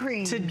 Global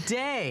creams.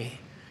 Today,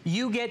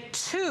 you get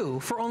 2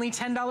 for only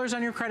 $10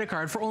 on your credit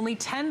card. For only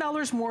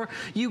 $10 more,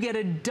 you get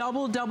a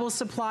double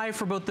supply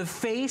for both the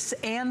face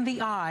and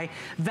the eye.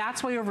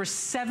 That's why over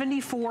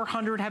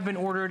 7,400 have been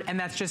ordered, and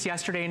that's just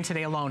yesterday and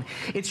today alone.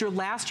 It's your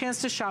last chance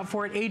to shop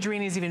for it.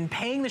 Adrienne is even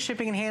paying the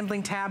shipping and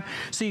handling tab,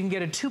 so you can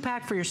get a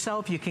 2-pack for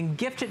yourself. You can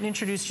gift it and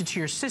introduce you to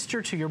your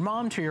sister, to your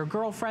mom, to your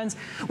girlfriends.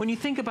 When you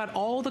think about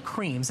all the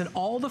creams and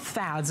all the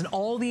fads and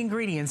all the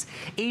ingredients,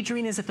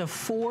 Adrienne is at the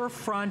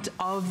forefront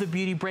of the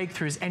beauty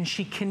breakthroughs, and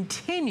she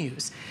continues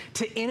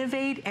to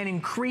innovate and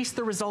increase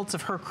the results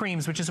of her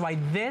creams, which is why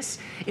this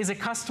is a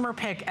customer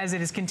pick as it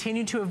has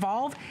continued to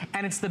evolve,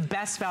 and it's the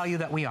best value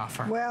that we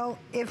offer. Well,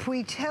 if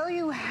we tell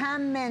you how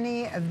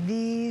many of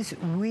these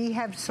we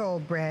have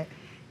sold, Brett,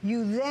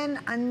 you then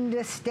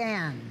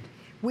understand.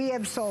 We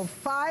have sold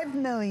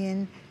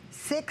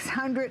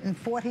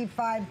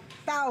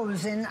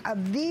 5,645,000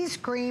 of these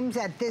creams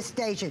at this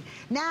station.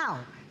 Now,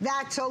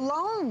 that's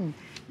alone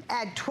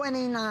at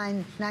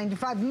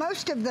 $29.95.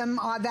 Most of them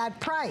are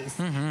that price.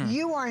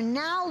 You are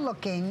now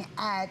looking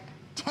at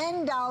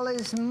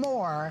 $10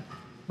 more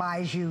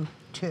buys you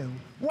 2.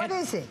 What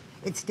is it?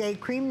 It's day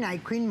cream,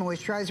 night cream,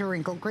 moisturizer,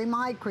 wrinkle cream,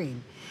 eye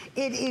cream.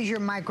 It is your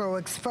micro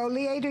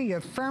exfoliator, your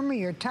firmer,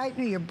 your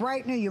tightener, your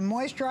brightener, your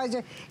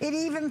moisturizer. It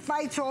even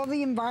fights all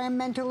the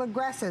environmental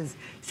aggressors.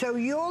 So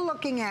you're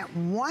looking at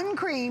 1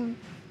 cream,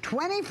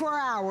 24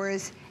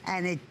 hours,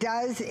 and it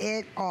does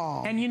it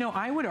all. And you know,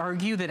 I would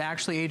argue that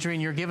actually, Adrienne,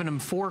 you're giving them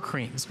 4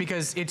 creams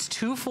because it's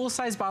 2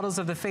 full-size bottles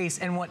of the face,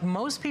 and what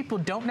most people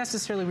don't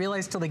necessarily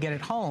realize till they get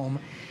it home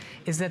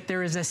is that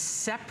there is a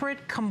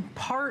separate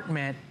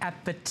compartment at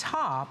the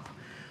top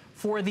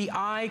for the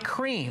eye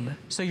cream.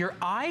 So your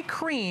eye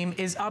cream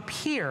is up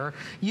here.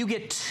 You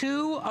get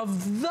 2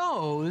 of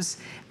those,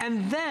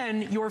 and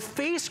then your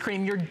face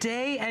cream, your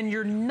day and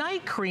your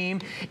night cream,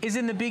 is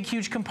in the big,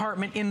 huge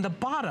compartment in the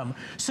bottom.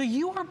 So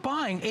you are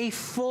buying a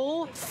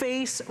full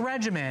face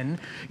regimen,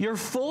 your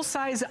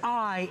full-size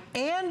eye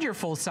and your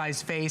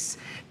full-size face,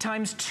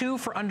 times 2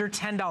 for under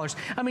 $10.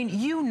 I mean,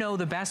 you know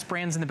the best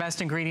brands and the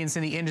best ingredients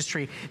in the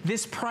industry.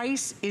 This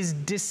price is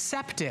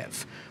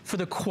deceptive for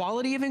the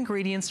quality of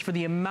ingredients, for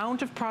the amount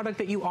of product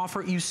that you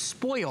offer. You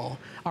spoil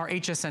our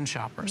HSN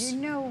shoppers. You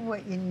know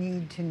what you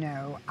need to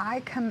know. I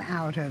come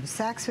out of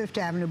Saks Fifth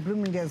Avenue,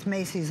 Bloomingdale's,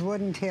 Macy's,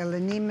 Lord &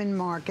 Taylor, Neiman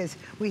Marcus.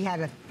 We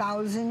had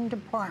 1,000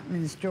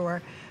 department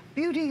store.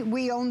 Beauty,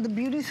 we owned the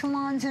beauty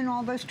salons in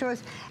all those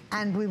stores,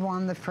 and we were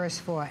on the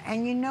first floor.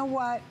 And you know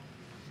what?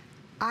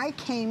 I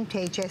came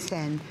to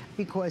HSN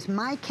because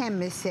my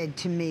chemist said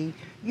to me,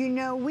 you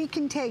know, we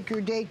can take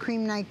your day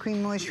cream, night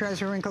cream,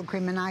 moisturizer, wrinkle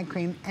cream, and eye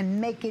cream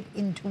and make it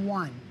into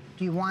one.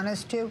 Do you want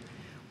us to?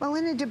 Well,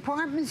 in a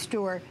department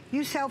store,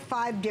 you sell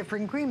 5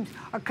 different creams.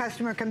 A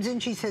customer comes in,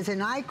 she says,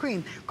 an eye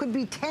cream. Could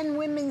be 10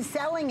 women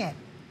selling it.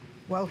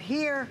 Well,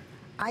 here,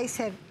 I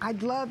said,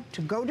 I'd love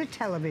to go to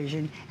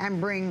television and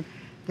bring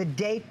the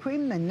day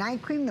cream, the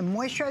night cream, the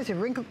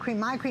moisturizer, wrinkle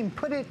cream, eye cream,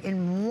 put it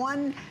in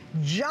one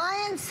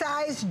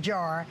giant-sized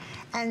jar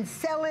and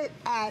sell it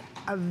at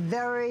a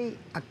very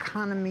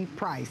economy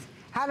price.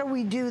 How do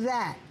we do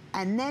that?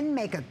 And then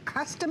make a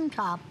custom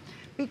top,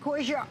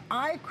 because your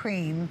eye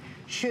cream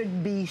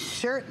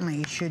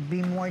certainly should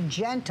be more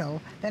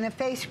gentle than a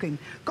face cream.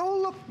 Go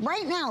look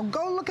right now,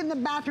 go look in the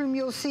bathroom,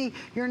 you'll see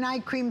your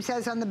night cream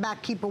says on the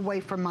back, keep away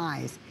from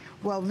eyes.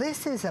 Well,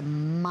 this is a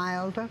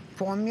milder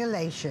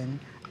formulation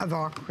of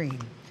our cream.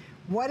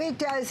 What it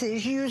does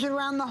is use it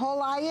around the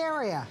whole eye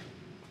area,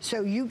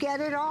 so you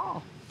get it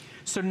all.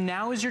 So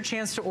now is your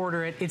chance to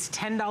order it. It's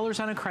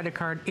 $10 on a credit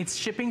card. It's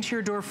shipping to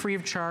your door free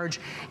of charge.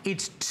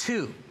 It's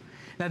 2.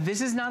 Now,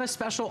 this is not a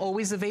special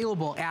always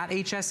available at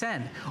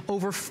HSN.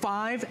 Over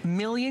 5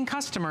 million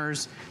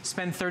customers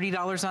spend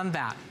 $30 on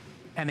that.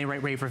 And they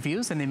write rave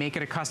reviews, and they make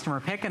it a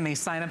customer pick, and they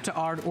sign up to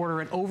order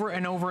it over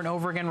and over and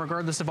over again,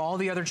 regardless of all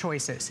the other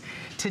choices.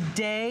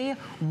 Today,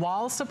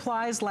 while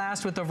supplies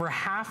last, with over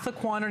half the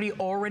quantity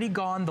already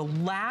gone, the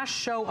last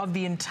show of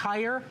the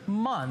entire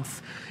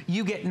month,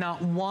 you get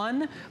not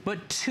 1,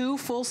 but 2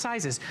 full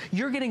sizes.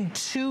 You're getting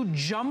 2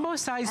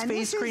 jumbo-size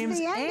face creams,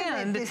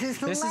 and this is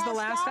the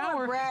last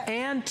hour,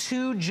 and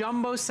 2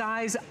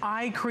 jumbo-size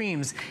eye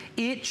creams.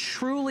 It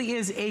truly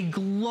is a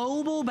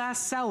global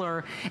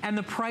bestseller, and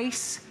the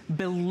price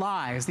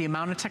belies the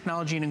amount of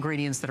technology and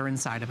ingredients that are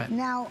inside of it.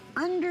 Now,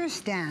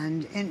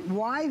 understand and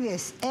why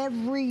this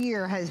every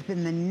year has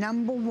been the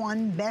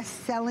 #1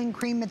 best-selling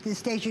cream at this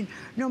station,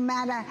 no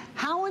matter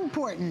how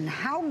important,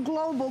 how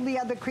global the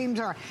other creams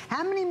are,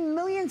 how many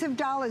millions of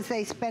dollars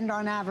they spend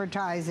on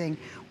advertising.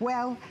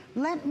 Well,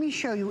 let me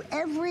show you.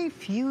 Every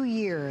few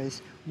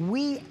years,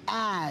 we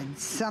add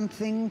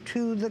something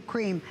to the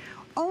cream.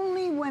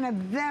 Only when a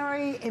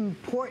very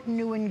important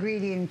new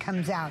ingredient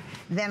comes out,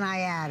 then I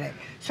add it.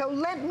 So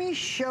let me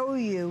show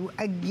you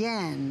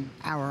again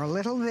our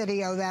little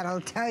video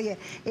that'll tell you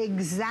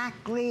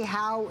exactly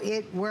how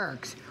it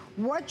works.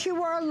 What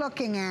you are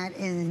looking at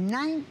is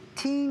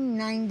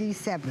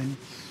 1997.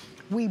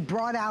 We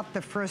brought out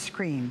the first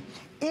cream.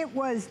 It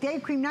was day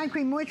cream, night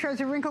cream,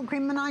 moisturizer, wrinkle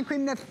cream, and eye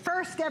cream, the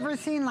first ever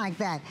seen like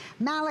that.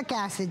 Malic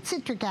acid,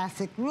 citric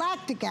acid,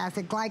 lactic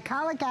acid,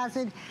 glycolic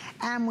acid,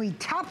 and we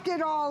topped it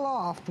all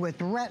off with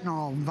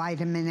retinol,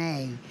 vitamin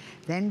A.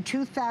 Then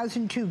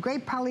 2002,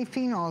 great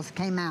polyphenols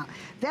came out.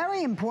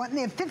 Very important,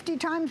 they're 50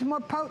 times more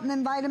potent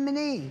than vitamin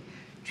E.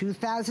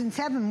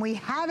 2007, we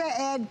had to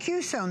add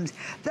Q-somes.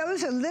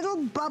 Those are little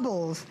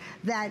bubbles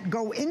that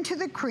go into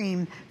the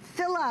cream,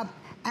 fill up,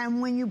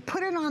 and when you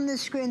put it on the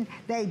skin,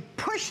 they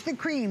push the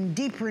cream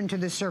deeper into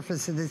the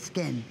surface of the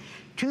skin.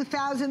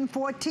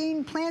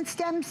 2014, plant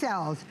stem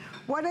cells.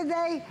 What are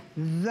they?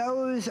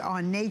 Those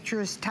are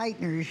nature's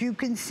tighteners. You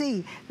can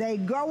see they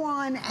go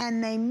on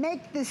and they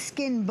make the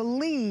skin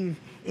believe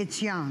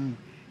it's young.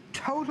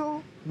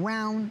 Total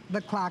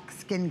round-the-clock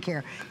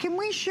skincare. Can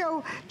we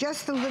show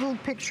just a little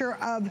picture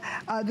of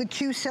the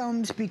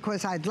Q-somes,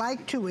 because I'd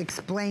like to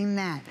explain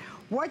that.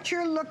 What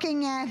you're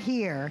looking at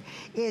here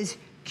is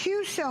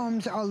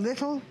Q-somes are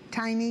little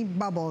tiny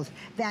bubbles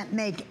that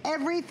make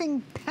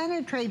everything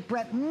penetrate,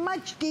 Brett,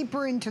 much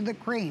deeper into the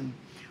cream.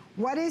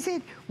 What is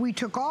it? We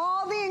took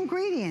all the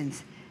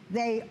ingredients.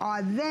 They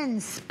are then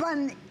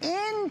spun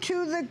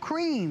into the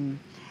cream,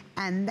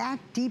 and that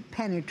deep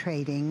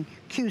penetrating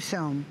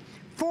Q-some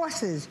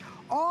forces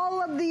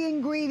all of the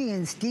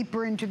ingredients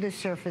deeper into the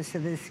surface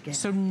of the skin.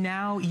 So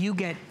now you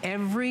get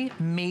every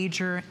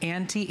major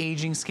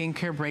anti-aging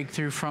skincare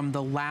breakthrough from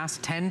the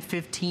last 10,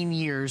 15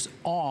 years,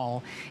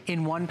 all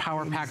in one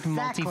power-packed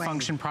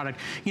multi-function product.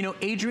 You know,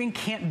 Adrienne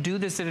can't do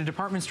this at a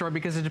department store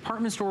because a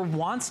department store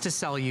wants to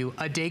sell you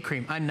a day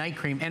cream, a night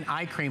cream, an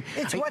eye cream.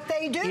 It's what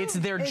they do. It's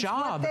their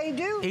job. What they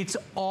do. It's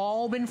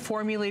all been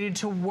formulated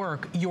to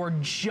work. Your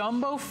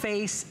jumbo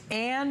face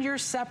and your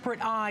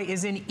separate eye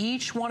is in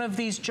each one of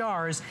these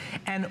jars.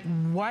 And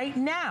right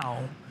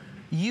now,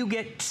 you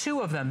get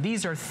 2 of them.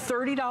 These are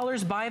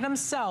 $30 by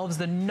themselves,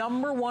 the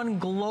 #1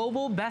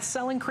 global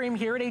best-selling cream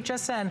here at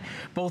HSN,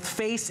 both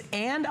face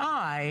and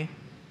eye.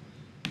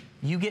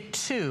 You get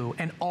 2,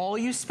 and all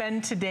you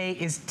spend today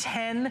is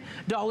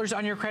 $10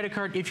 on your credit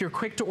card if you're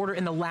quick to order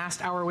in the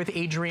last hour with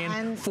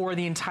Adrienne for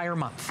the entire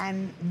month.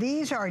 And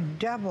these are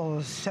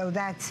doubles, so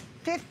that's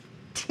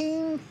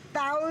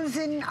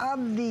 15,000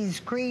 of these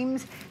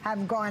creams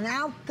have gone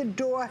out the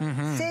door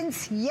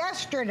since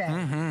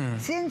yesterday.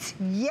 Since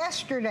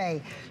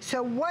yesterday.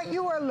 So what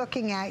you are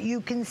looking at,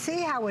 you can see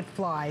how it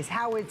flies,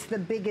 how it's the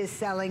biggest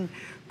selling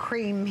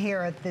cream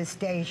here at this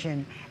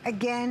station.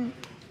 Again,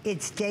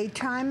 it's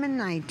daytime and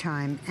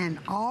nighttime, and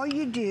all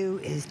you do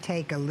is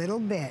take a little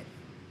bit.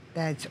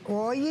 That's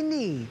all you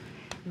need.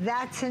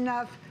 That's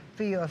enough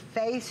for your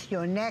face,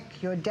 your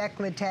neck, your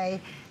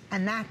décolleté,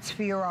 and that's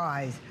for your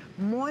eyes.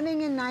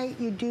 Morning and night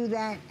you do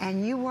that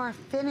and you are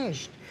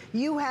finished.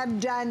 You have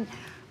done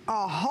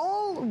a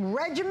whole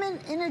regimen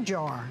in a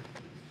jar,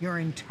 your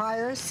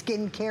entire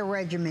skincare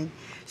regimen.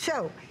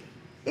 So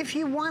if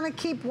you want to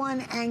keep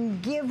one and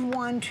give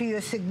one to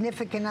your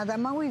significant other,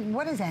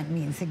 what does that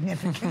mean,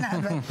 significant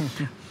other?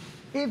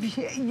 If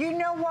you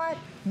know what,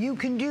 you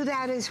can do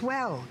that as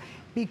well,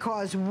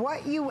 because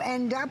what you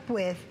end up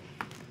with,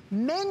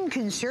 men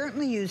can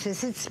certainly use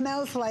this. It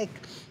smells like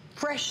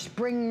fresh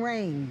spring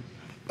rain.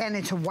 And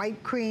it's a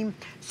white cream.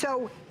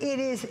 So it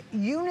is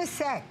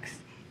unisex.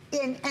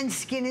 And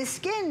skin is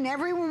skin.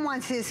 Everyone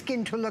wants their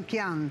skin to look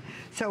young.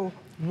 So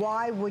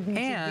why wouldn't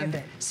you give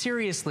it?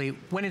 Seriously,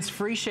 when it's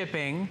free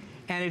shipping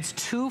and it's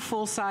 2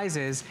 full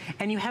sizes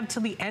and you have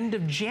till the end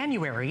of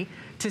January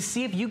to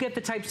see if you get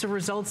the types of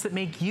results that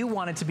make you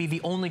want it to be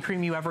the only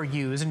cream you ever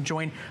use, and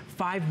join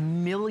 5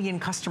 million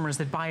customers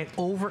that buy it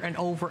over and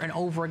over and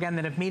over again,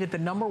 that have made it the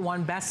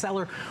 #1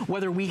 bestseller,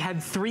 whether we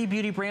had 3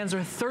 beauty brands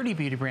or 30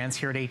 beauty brands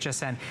here at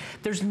HSN.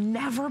 There's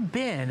never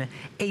been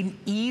an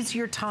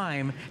easier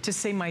time to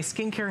say my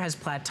skincare has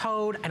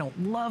plateaued, I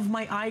don't love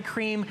my eye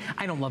cream,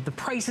 I don't love the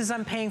prices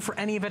I'm paying for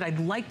any of it, I'd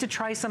like to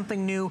try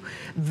something new.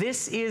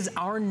 This is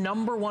our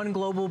 #1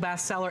 global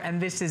bestseller,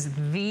 and this is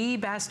the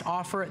best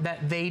offer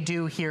that they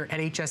do here at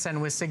HSN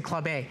with Sig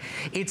Club A.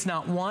 It's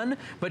not 1,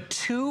 but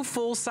 2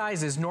 full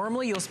sizes.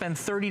 Normally you'll spend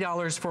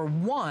 $30 for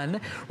 1.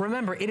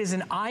 Remember, it is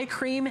an eye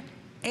cream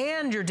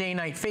and your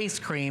day-night face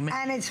cream.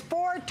 And it's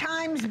 4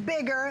 times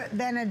bigger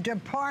than a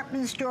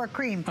department store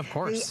cream. Of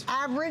course. The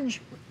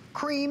average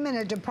cream in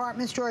a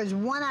department store is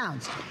 1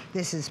 ounce.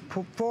 This is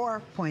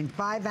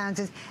 4.5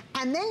 ounces.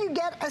 And then you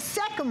get a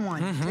second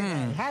one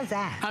today. How's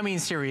that? I mean,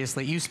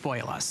 seriously, you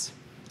spoil us.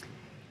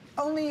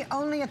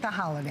 Only at the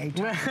holiday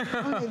time.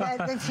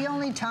 That's the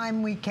only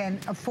time we can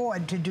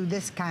afford to do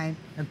this kind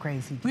of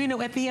crazy thing. You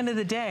know, at the end of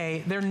the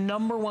day, their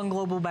 #1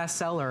 global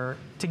bestseller,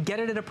 to get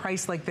it at a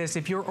price like this,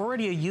 if you're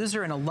already a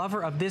user and a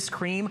lover of this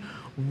cream,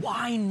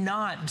 why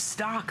not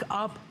stock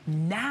up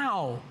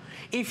now?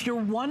 If you're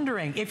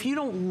wondering, if you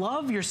don't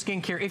love your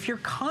skincare, if you're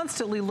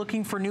constantly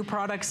looking for new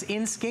products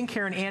in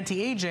skincare and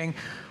anti-aging,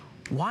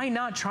 why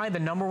not try the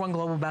 #1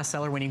 global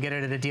bestseller when you get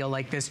it at a deal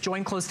like this?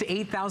 Join close to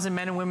 8,000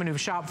 men and women who've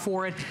shopped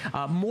for it.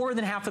 More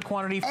than half the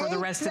quantity for the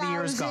rest of the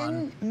year is gone.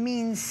 8,000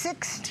 means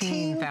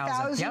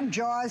 16,000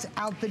 jars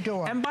out the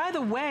door. And by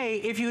the way,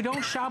 if you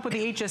don't shop with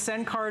the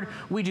HSN card,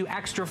 we do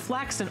extra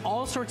flex and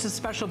all sorts of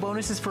special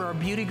bonuses for our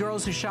beauty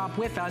girls who shop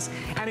with us.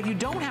 And if you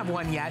don't have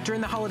one yet during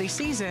the holiday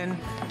season,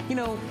 you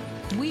know,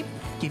 we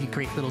give you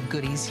great little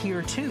goodies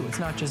here too. It's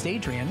not just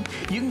Adrienne.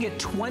 You can get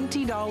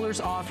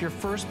 $20 off your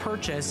first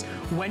purchase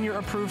when you're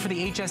approved for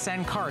the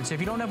HSN card. So if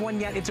you don't have one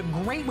yet, it's a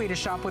great way to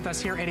shop with us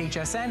here at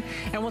HSN,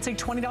 and we'll take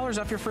 $20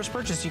 off your first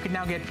purchase. You can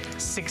now get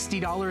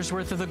 $60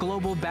 worth of the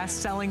global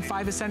best-selling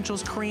 5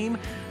 Essentials cream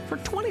for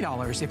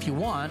 $20 if you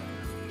want.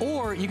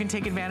 Or you can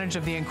take advantage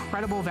of the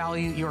incredible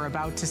value you're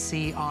about to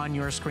see on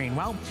your screen.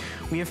 Well,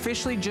 we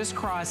officially just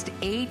crossed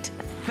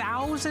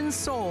 8,000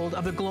 sold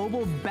of the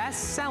global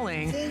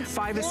best-selling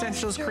 5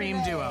 Essentials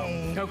Cream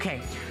Duo. Okay.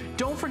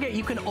 Don't forget,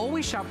 you can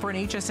always shop for an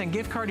HSN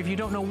gift card if you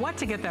don't know what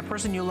to get that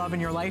person you love in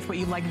your life, but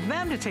you'd like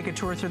them to take a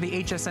tour through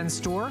the HSN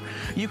store.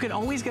 You can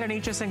always get an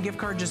HSN gift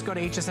card. Just go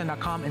to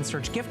hsn.com and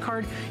search gift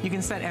card. You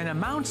can set an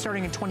amount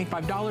starting at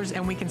 $25,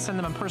 and we can send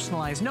them a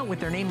personalized note with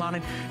their name on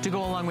it to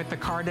go along with the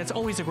card. That's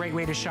always a great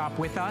way to shop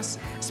with us,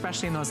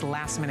 especially in those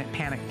last-minute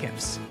panic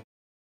gifts.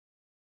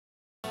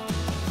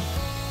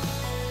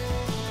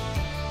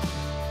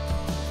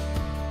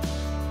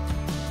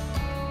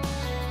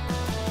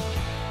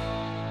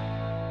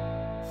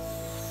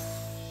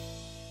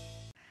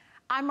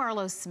 I'm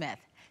Marlo Smith.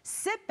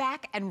 Sit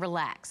back and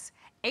relax.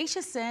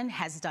 HSN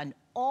has done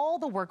all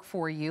the work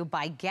for you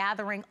by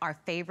gathering our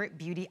favorite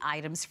beauty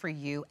items for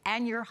you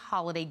and your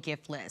holiday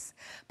gift list.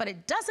 But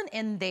it doesn't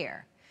end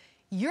there.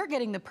 You're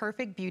getting the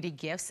perfect beauty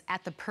gifts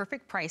at the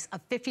perfect price of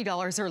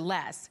 $50 or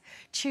less.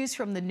 Choose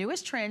from the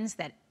newest trends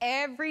that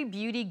every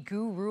beauty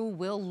guru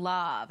will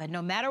love. And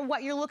no matter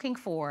what you're looking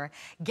for,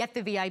 get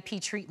the VIP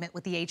treatment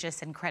with the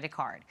HSN credit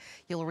card.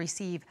 You'll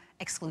receive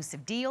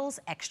exclusive deals,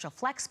 extra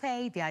flex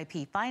pay,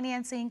 VIP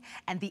financing,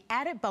 and the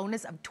added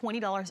bonus of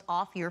 $20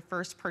 off your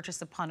first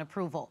purchase upon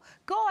approval.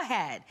 Go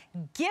ahead,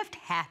 gift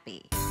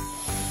happy.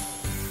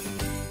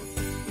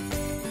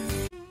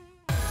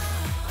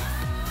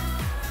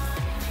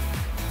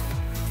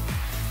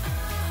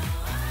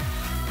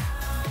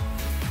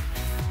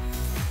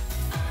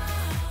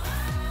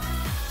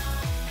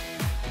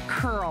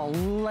 Curl,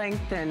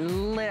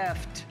 lengthen,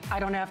 lift. I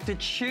don't have to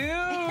choose.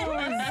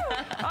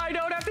 I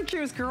don't have to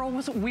choose.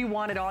 Girls, we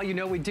want it all. You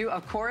know we do.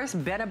 Of course,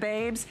 Betta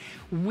Babes,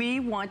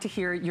 we want to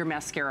hear your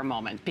mascara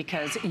moment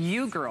because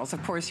you girls,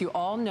 of course, you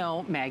all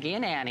know Maggie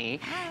and Annie,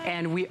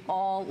 and we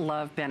all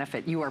love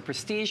Benefit. You are a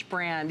prestige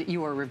brand.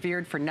 You are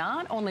revered for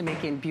not only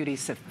making beauty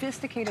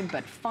sophisticated,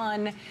 but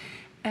fun.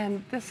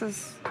 And this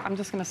is, I'm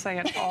just going to say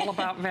it, all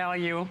about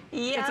value.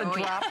 It's a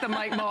drop the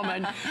mic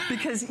moment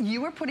because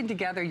you are putting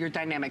together your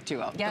dynamic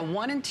duo, the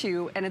 1 and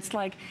 2, and it's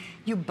like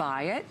you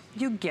buy it,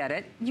 you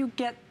get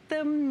the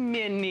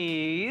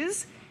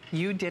minis.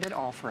 You did it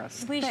all for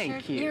us.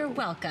 Thank you. You're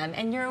welcome,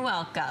 and you're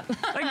welcome.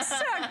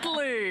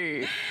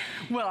 Exactly.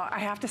 Well, I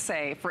have to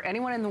say, for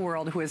anyone in the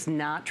world who has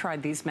not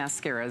tried these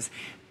mascaras,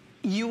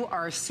 you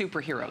are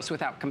superheroes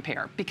without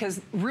compare because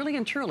really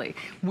and truly,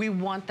 we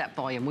want that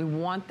volume, we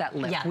want that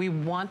lift, we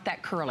want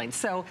that curling.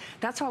 So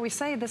that's why we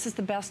say this is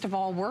the best of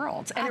all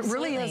worlds. And it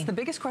really is. The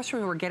biggest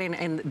question we're getting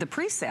in the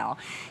pre-sale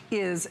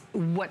is,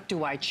 what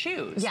do I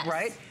choose,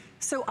 right?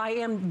 So I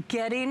am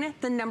getting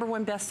the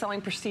 #1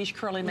 best-selling prestige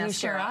curling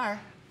mascara. You sure are.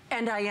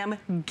 And I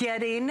am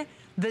getting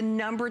the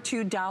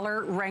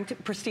 $2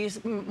 ranked prestige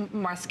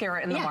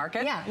mascara in the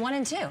market. Yeah, 1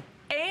 and 2.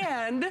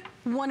 And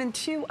 1 and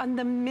 2 on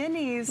the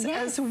minis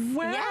as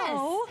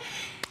well. Yes.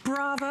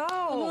 Bravo.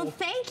 Well,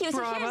 thank you.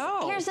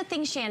 Bravo. So here's the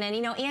thing, Shannon.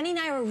 You know, Annie and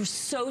I were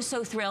so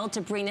thrilled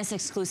to bring this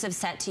exclusive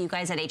set to you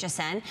guys at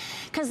HSN.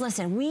 Because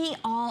listen, we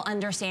all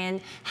understand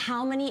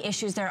how many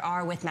issues there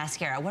are with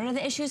mascara. What are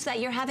the issues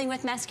that you're having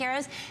with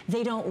mascaras?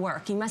 They don't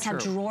work. You must have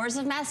drawers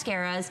of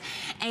mascaras,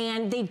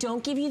 and they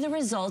don't give you the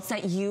results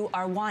that you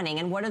are wanting.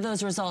 And what are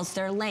those results?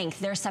 Their length,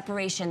 their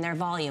separation, their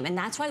volume. And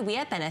that's why we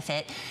at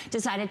Benefit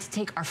decided to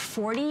take our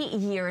 40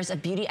 years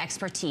of beauty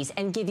expertise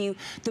and give you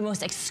the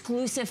most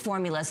exclusive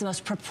formulas, the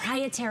most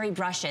proprietary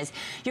brushes.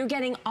 You're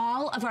getting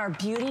all of our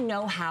beauty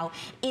know-how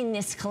in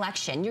this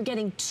collection. You're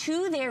getting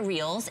 2 They're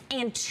Reals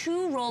and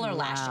 2 roller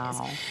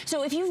lashes.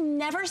 So if you've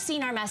never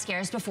seen our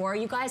mascaras before,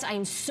 you guys, I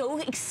am so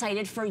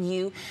excited for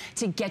you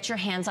to get your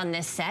hands on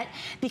this set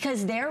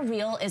because They're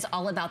Real is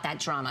all about that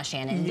drama,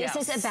 Shannon. This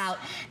is about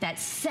that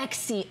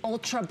sexy,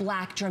 ultra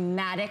black,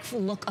 dramatic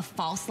look of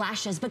false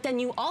lashes, but then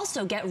you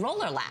also get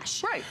roller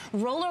lash. Right.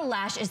 Roller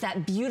lash is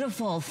that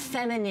beautiful,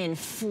 feminine,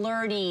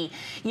 flirty,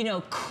 you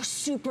know,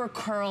 super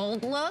curled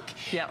look.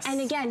 Yes.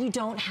 And again, you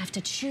don't have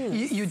to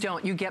choose. You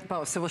don't. You get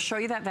both. So we'll show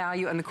you that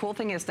value. And the cool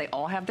thing is they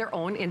all have their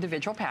own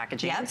individual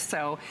packaging. Yep.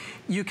 So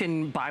you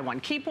can buy one,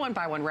 keep one,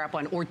 buy one, wrap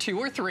one, or 2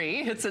 or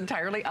 3. It's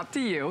entirely up to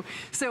you.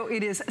 So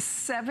it is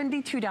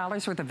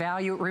 $72 worth of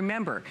value.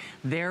 Remember,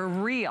 They're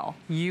Real.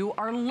 You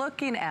are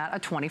looking at a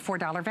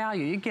 $24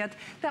 value. You get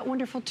that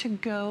wonderful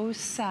to-go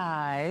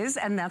size,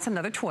 and that's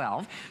another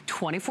 $12.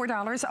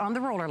 $24 on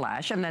the roller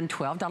lash, and then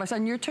 $12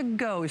 on your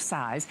to-go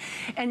size.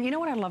 And you know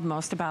what I love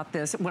most about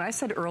this? When I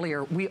said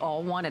earlier, we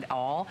all want it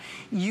all,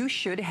 you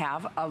should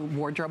have a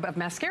wardrobe of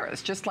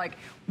mascaras, just like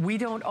we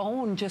don't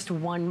own just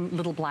one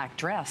little black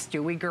dress,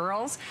 do we,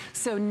 girls?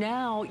 So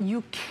now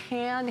you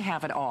can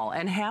have it all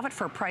and have it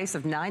for a price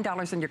of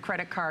 $9 on your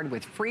credit card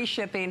with free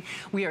shipping.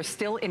 We are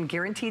still in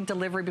guaranteed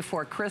delivery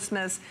before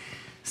Christmas.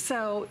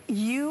 So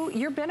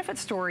your benefit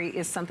story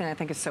is something I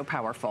think is so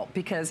powerful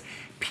because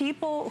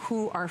people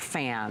who are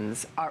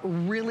fans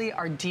really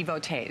are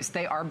devotees.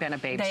 They are Betta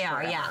Babes They forever.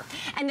 are, yeah.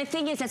 And the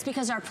thing is, that's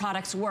because our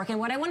products work. And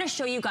what I want to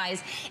show you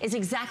guys is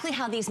exactly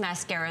how these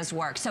mascaras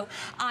work. So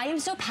I am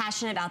so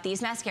passionate about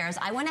these mascaras.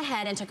 I went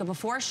ahead and took a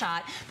before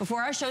shot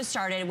before our show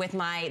started with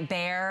my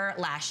bare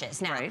lashes.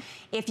 Now,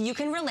 if you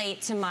can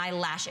relate to my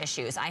lash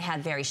issues, I have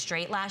very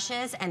straight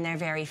lashes and they're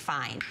very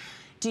fine.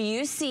 Do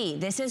you see,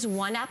 this is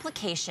one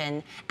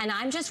application, and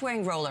I'm just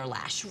wearing roller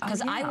lash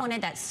because I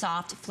wanted that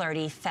soft,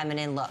 flirty,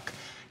 feminine look.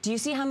 Do you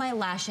see how my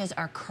lashes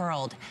are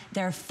curled?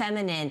 They're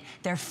feminine,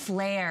 they're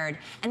flared,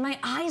 and my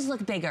eyes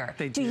look bigger.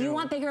 They do. Do you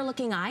want bigger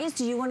looking eyes?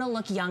 Do you want to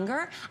look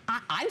younger?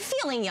 I'm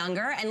feeling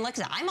younger, and look,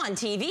 I'm on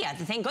TV.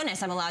 Thank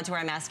goodness I'm allowed to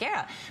wear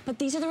mascara. But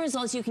these are the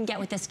results you can get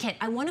with this kit.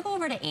 I want to go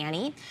over to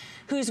Annie,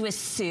 who's with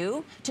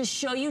Sue, to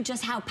show you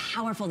just how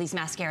powerful these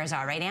mascaras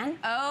are, right, Ann?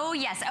 Oh,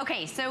 yes.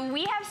 Okay, so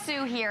we have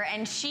Sue here,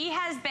 and she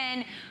has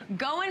been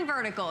going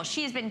vertical.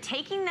 She has been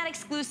taking that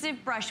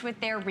exclusive brush with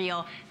They're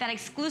Real, that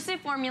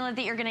exclusive formula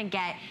that you're gonna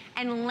get,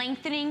 and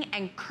lengthening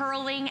and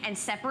curling and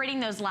separating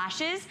those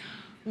lashes.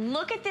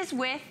 Look at this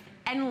with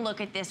and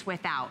look at this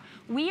without.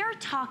 We are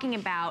talking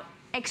about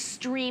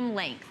extreme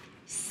length,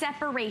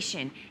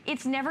 separation.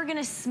 It's never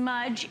gonna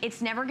smudge,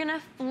 it's never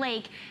gonna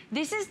flake.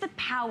 This is the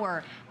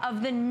power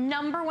of the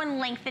 #1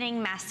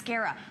 lengthening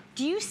mascara.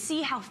 Do you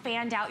see how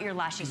fanned out your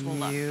lashes will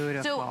look?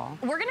 Beautiful. So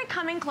we're gonna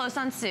come in close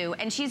on Sue,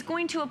 and she's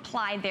going to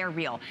apply their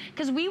reel,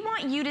 because we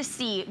want you to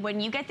see when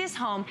you get this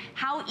home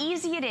how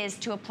easy it is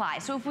to apply.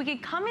 So if we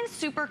could come in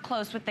super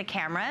close with the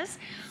cameras,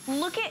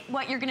 look at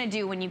what you're gonna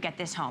do when you get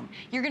this home.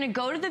 You're gonna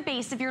go to the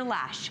base of your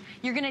lash.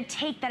 You're gonna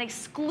take that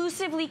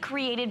exclusively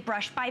created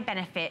brush by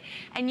Benefit,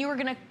 and you are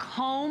gonna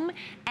comb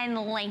and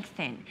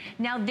lengthen.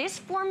 Now this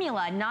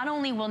formula not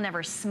only will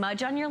never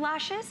smudge on your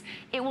lashes,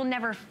 it will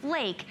never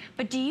flake,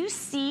 but do you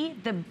see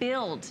the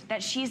build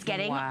that she's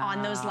getting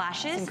on those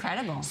lashes? It's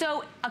incredible.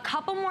 So a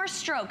couple more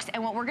strokes,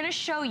 and what we're gonna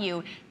show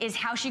you is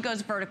how she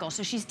goes vertical.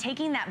 So she's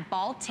taking that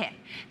ball tip.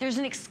 There's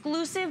an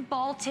exclusive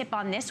ball tip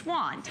on this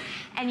wand,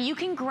 and you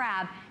can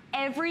grab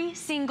every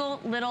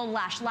single little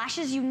lash,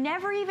 lashes you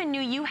never even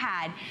knew you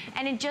had.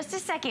 And in just a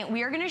second,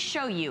 we are gonna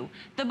show you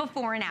the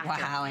before and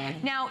after. Wow, Annie.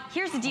 Now,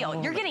 here's the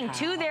deal. You're getting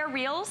 2 their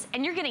reels,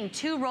 and you're getting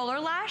 2 roller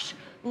lash.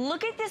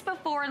 Look at this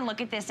before and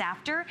look at this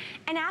after,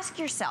 and ask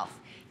yourself,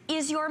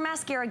 is your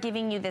mascara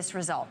giving you this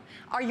result?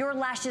 Are your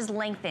lashes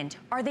lengthened?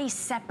 Are they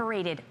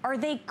separated? Are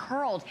they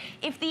curled?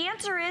 If the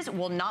answer is,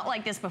 well, not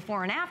like this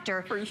before and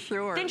after, for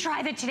sure, then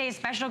try the Today's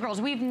Special Girls.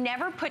 We've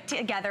never put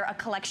together a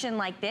collection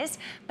like this,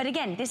 but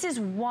again, this is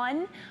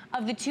one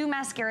of the 2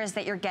 mascaras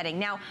that you're getting.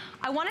 Now,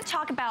 I want to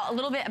talk about a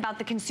little bit about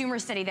the consumer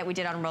study that we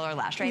did on roller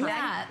lash, right?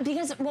 Yeah,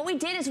 because what we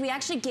did is we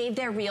actually gave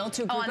their reel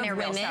to a group of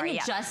women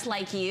just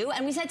like you,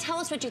 and we said, tell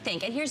us what you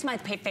think. And here's my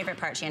favorite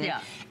part, Shannon.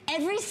 Yeah.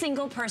 Every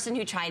single person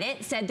who tried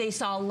it said they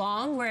saw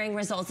long wearing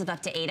results of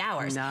up to 8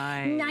 hours.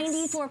 Nice.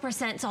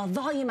 94% saw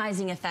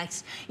volumizing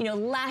effects, you know,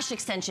 lash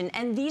extension,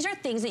 and these are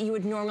things that you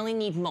would normally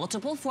need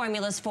multiple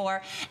formulas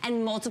for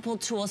and multiple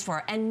tools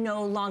for, and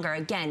no longer.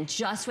 Again,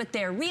 just with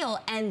their reel,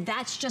 and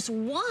that's just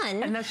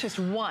one. And that's just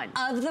one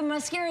of the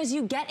mascaras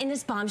you get in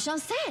this bombshell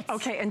set.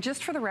 Okay, and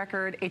just for the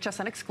record,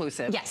 HSN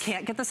exclusive. Yes.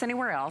 Can't get this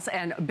anywhere else.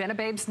 And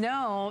Benebabes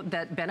know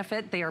that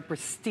Benefit, they are a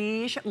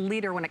prestige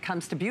leader when it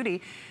comes to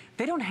beauty.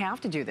 They don't have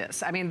to do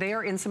this. I mean, they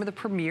are in some of the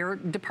premier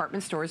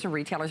department stores and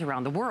retailers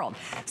around the world.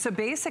 So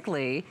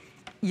basically,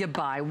 you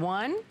buy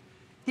one,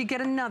 you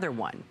get another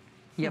one.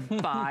 You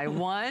buy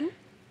one,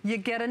 you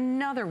get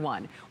another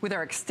one. With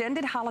our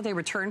extended holiday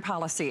return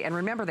policy, and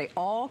remember, they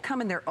all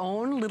come in their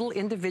own little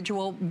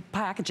individual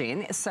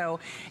packaging, so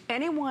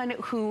anyone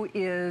who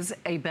is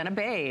a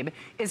Benebabe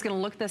is gonna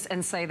look at this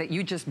and say that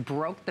you just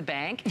broke the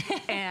bank,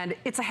 and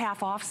it's a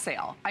half off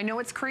sale. I know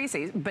it's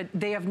crazy, but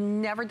they have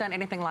never done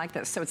anything like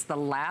this. So it's the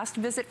last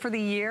visit for the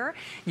year.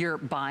 You're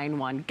buying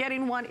one,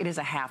 getting one. It is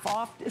a half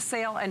off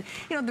sale. And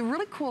you know, the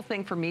really cool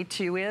thing for me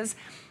too is,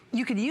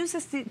 you could use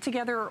this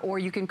together, or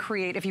you can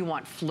create, if you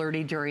want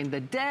flirty during the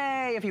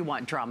day, if you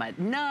want drama at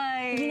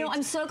night. You know,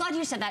 I'm so glad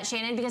you said that,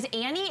 Shannon, because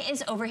Annie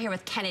is over here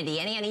with Kennedy.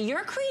 And Annie,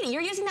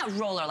 you're using that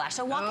roller lash.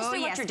 So walk us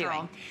through what you're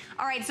doing.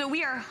 All right, so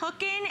we are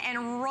hooking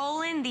and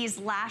rolling these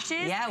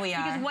lashes. Yeah, we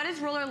are. Because what does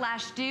roller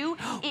lash do?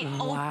 It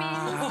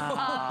opens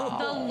up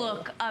the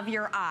look of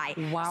your eye.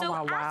 So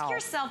ask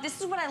yourself, this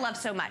is what I love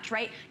so much,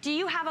 right? Do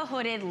you have a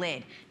hooded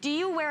lid? Do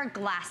you wear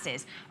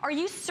glasses? Are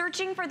you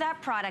searching for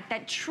that product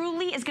that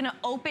truly is gonna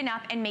open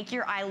up and make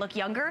your eye look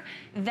younger?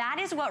 That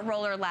is what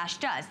roller lash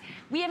does.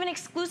 We have an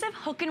exclusive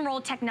hook and roll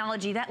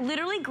technology that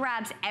literally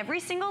grabs every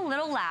single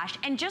little lash,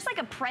 and just like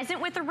a present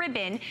with a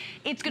ribbon,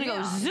 it's gonna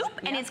go zoop,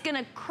 and it's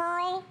gonna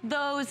curl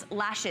those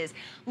lashes.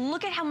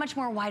 Look at how much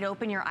more wide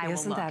open your eye will look.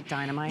 Isn't that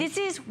dynamite? This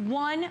is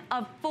one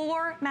of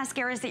 4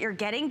 mascaras that you're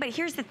getting, but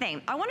here's the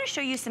thing. I wanna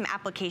show you some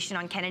application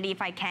on Kennedy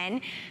if I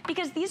can,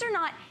 because these are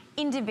not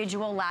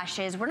individual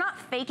lashes. We're not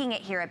faking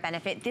it here at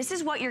Benefit. This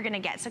is what you're gonna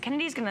get. So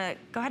Kennedy's gonna,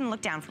 go ahead and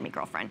look down for me,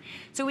 girlfriend.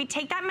 So we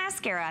take that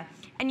mascara,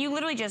 and you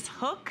literally just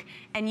hook,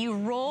 and you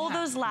roll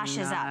those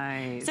lashes up.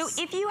 So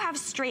if you have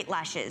straight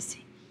lashes,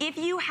 if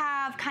you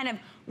have kind of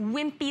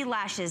wimpy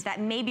lashes that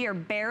maybe are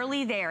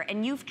barely there,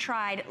 and you've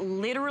tried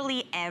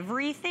literally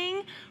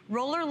everything,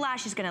 roller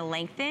lash is gonna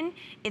lengthen,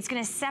 it's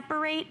gonna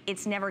separate,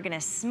 it's never gonna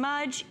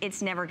smudge,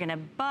 it's never gonna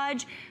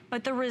budge,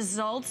 but the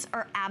results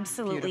are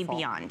absolutely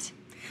beyond.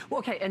 Well,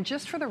 okay, and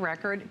just for the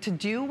record, to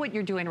do what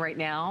you're doing right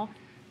now,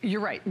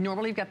 you're right.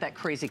 Normally you've got that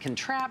crazy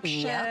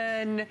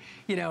contraption.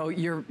 You know,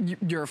 you're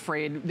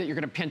afraid that you're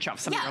going to pinch off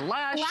some of your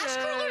lashes. Lash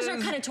curlers are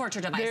kind of torture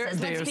devices,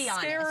 let's be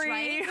honest,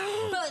 right?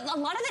 But a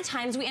lot of the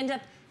times we end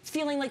up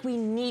feeling like we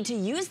need to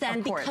use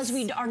them because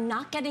we are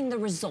not getting the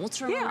results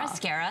from our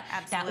mascara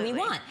that we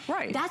want.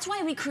 That's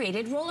why we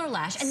created roller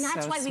lash, and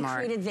that's why we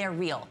created their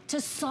reel,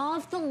 to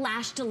solve the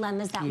lash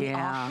dilemmas that we all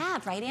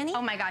have, right, Annie?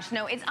 Oh my gosh,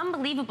 no, it's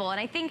unbelievable. And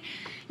I think,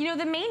 you know,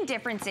 the main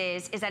difference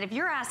is that if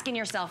you're asking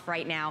yourself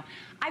right now,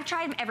 I've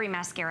tried every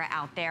mascara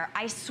out there.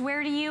 I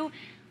swear to you,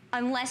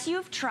 unless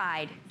you've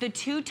tried the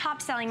 2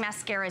 top-selling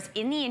mascaras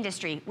in the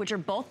industry, which are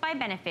both by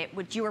Benefit,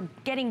 which you are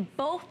getting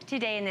both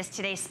today in this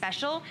Today's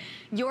Special,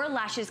 your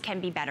lashes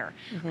can be better.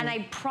 And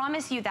I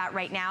promise you that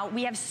right now.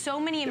 We have so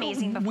many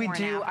amazing before and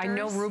afters. I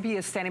know Ruby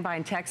is standing by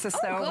in Texas,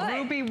 though. Good.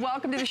 Ruby,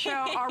 welcome to the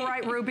show. All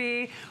right,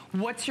 Ruby,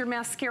 what's your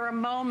mascara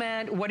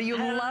moment? What are you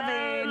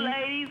loving?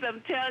 Ladies,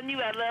 I'm telling you,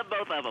 I love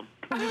both of them.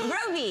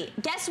 Ruby,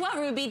 guess what,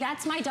 Ruby?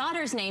 That's my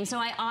daughter's name, so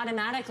I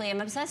automatically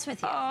am obsessed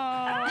with you.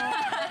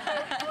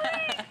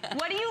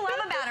 What do you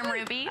love about them,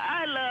 Ruby?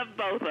 I love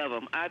both of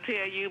them. I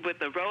tell you, but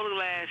the roller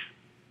lash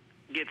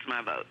gets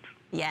my vote.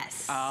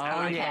 Yes.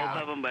 I like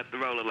both of them, but the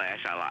roller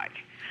lash I like.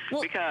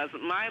 Well, because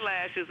my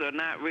lashes are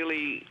not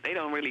really, they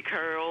don't really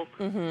curl.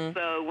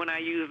 So when I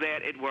use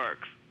that, it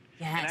works.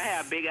 Yes. And I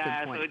have big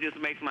eyes, so it just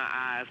makes my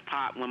eyes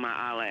pop when my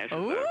eyelashes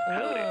are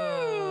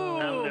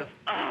coated.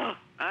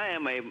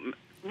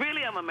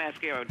 I'm a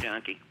mascara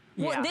junkie.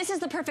 Well, this is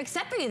the perfect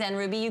step for you then,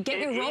 Ruby. You get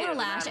your roller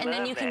lash, and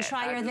then you can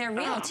try your They're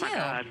Real, too. My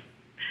God.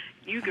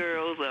 You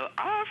girls are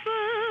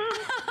awesome.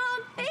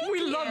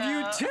 We love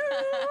you, too.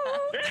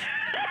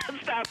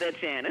 Stop that,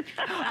 Shannon.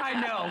 I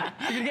know.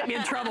 You're going to get me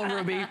in trouble,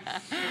 Ruby.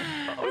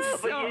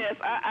 But yes,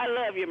 I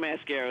love your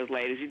mascaras,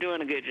 ladies. You're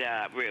doing a good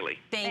job, really.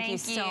 Thank you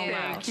so much.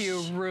 Thank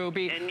you,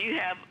 Ruby. And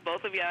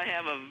both of y'all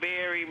have a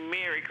very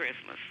Merry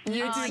Christmas.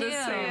 You do the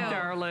same,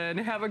 darling.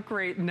 Have a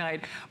great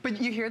night.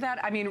 But you hear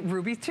that? I mean,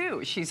 Ruby,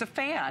 too. She's a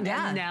fan.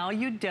 Yeah. And now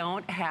you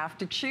don't have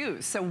to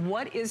choose. So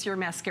what is your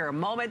mascara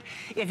moment?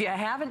 If you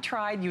haven't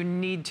tried, you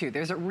need to.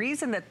 There's a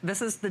reason that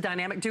this is the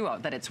dynamic duo,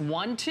 that it's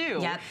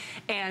 1-2. Yep.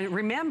 And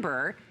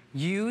remember,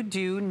 you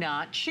do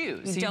not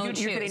choose. You're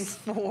getting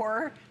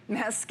 4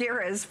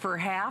 mascaras for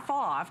half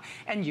off,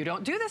 and you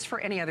don't do this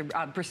for any other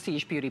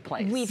prestige beauty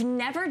place. We've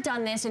never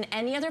done this in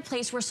any other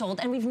place we're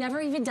sold, and we've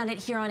never even done it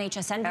here on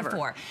HSN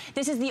before.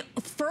 This is the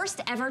first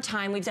ever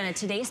time we've done a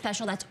Today's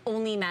Special that's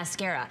only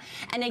mascara.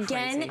 And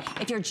again,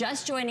 if you're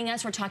just joining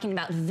us, we're talking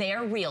about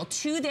They're Real,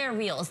 2 They're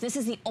Reals. This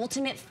is the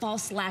ultimate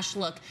false lash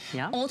look.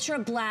 Ultra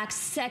black,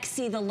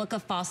 sexy, the look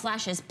of false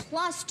lashes,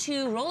 plus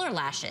 2 roller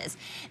lashes.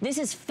 This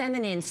is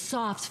feminine,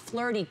 soft,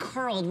 flirty,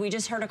 curled. We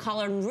just heard a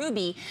caller,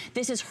 Ruby.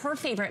 This is her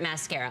favorite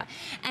mascara.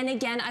 And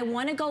again, I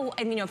want to go,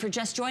 if you're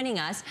just joining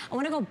us, I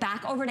want to go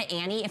back over to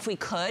Annie, if we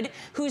could,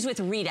 who's with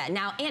Rita.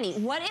 Now, Annie,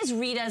 what is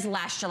Rita's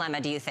lash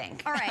dilemma, do you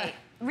think? All right.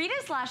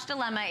 Rita's lash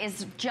dilemma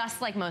is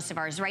just like most of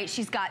ours, right?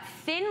 She's got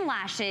thin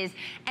lashes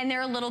and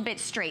they're a little bit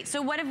straight.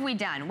 So what have we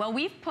done? Well,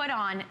 we've put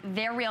on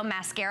They're Real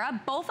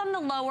mascara, both on the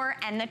lower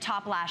and the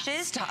top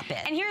lashes. Stop it.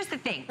 And here's the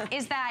thing,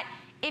 is that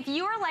if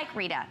you're like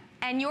Rita,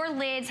 and your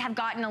lids have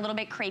gotten a little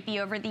bit crepey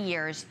over the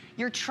years,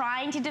 you're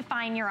trying to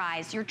define your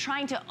eyes, you're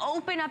trying to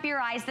open up your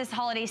eyes this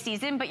holiday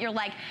season, but you're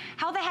like,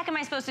 how the heck am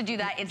I supposed to do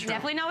that? It's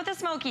definitely not with a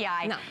smoky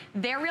eye. No.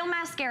 They're Real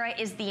mascara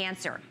is the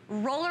answer.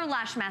 Roller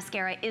lash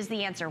mascara is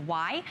the answer.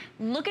 Why?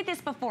 Look at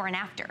this before and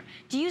after.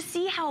 Do you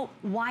see how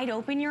wide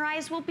open your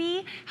eyes will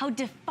be? How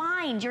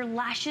defined your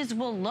lashes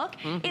will look?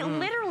 It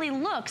literally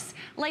looks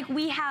like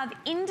we have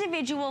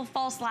individual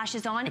false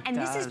lashes on, and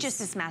this is just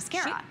this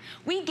mascara.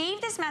 We gave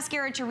this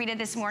mascara to Rita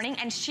this morning,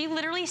 and she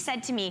literally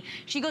said to me,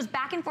 she goes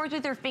back and forth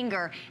with her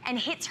finger and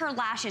hits her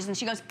lashes, and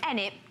she goes, and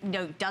it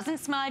doesn't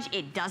smudge,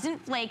 it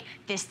doesn't flake,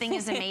 this thing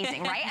is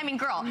amazing, right? I mean,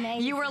 girl,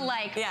 you were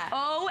like,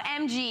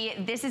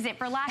 OMG, this is it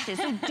for lashes.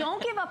 So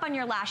don't give up on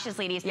your lashes,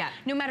 ladies.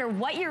 No matter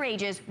what your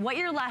age is, what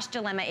your lash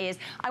dilemma is.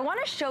 I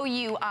want to show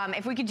you,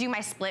 if we could do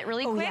my split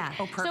really quick.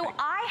 Perfect. So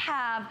I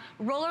have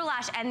roller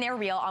lash and They're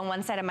Real on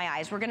one side of my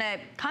eyes. We're gonna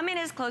come in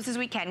as close as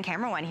we can.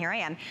 Camera 1, here I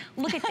am.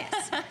 Look at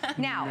this.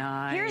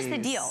 Now, here's the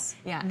deal.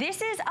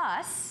 This is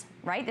us,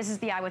 right? This is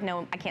the eye with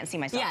no, I can't see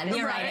myself. Yeah,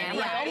 you're right.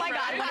 Oh my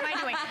God, what am I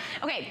doing?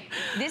 Okay,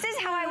 this is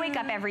how I wake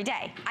up every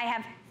day. I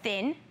have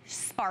thin,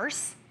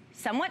 sparse,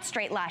 somewhat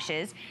straight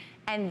lashes,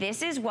 and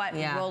this is what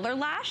roller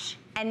lash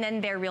and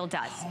then They're Real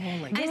does.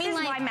 This is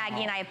why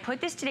Maggie and I have put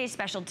this Today's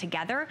Special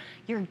together.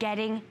 You're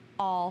getting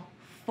all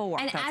 4.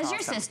 And That's as your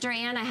sister,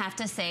 Ann, I have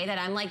to say that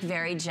I'm like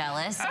very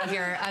jealous of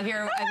your That's the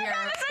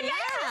nicest thing she's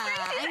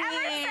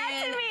ever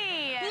said to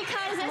me.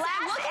 Because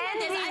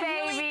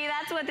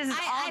that's what this is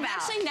all I've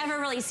about. actually never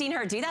really seen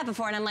her do that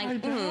before, and I'm like,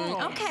 okay, we're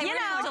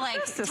going to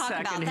like talk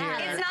about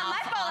that. It's not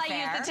my fault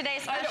I used the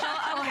Today's Special.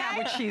 I'll have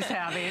what she's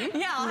having.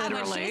 Yeah, I'll have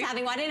what she's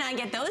having. Why didn't I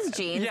get those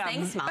jeans?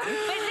 Thanks, Mom. But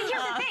here's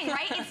the thing,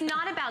 right? It's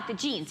not about the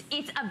jeans.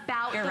 It's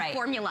about the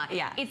formula.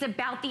 It's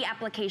about the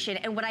application.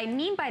 And what I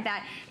mean by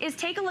that is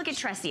take a look at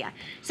Tressia.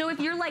 So if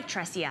you're like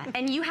Tressia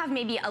and you have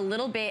maybe a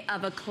little bit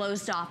of a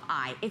closed off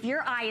eye, if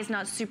your eye is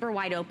not super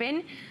wide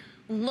open,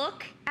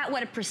 look at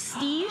what a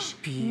prestige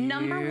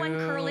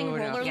 #1 curling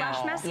roller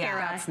lash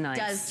mascara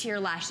does to your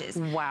lashes.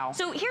 Wow.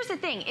 So here's the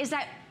thing, is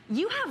that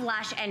you have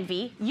lash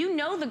envy. You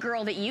know the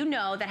girl that you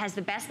know that has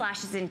the best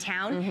lashes in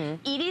town.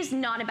 It is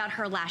not about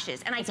her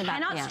lashes. And I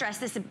cannot stress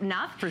this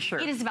enough. For sure.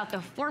 It is about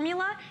the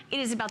formula. It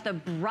is about the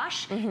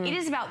brush. It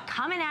is about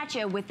coming at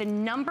you with the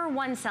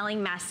 #1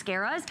 selling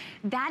mascaras.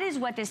 That is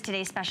what this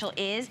today's special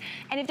is.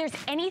 And if there's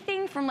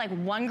anything from like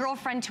one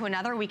girlfriend to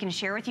another we can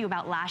share with you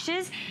about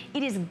lashes,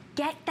 it is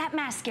get that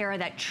mascara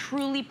that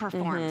truly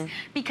performs.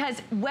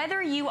 Because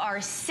whether you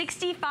are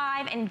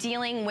 65 and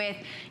dealing with,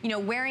 you know,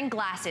 wearing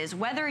glasses,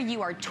 whether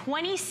you are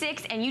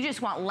 26 and you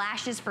just want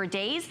lashes for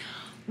days,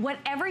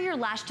 whatever your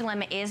lash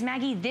dilemma is,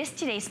 Maggie, this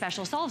today's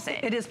special solves it.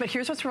 It is, but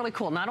here's what's really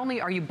cool. Not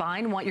only are you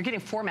buying one, you're getting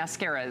 4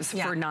 mascaras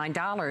for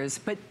 $9,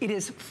 but it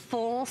is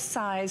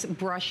full-size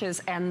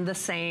brushes and the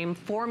same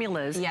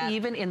formulas,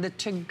 even in the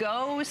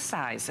to-go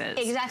sizes.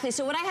 Exactly.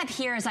 So what I have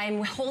here is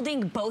I'm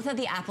holding both of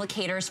the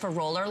applicators for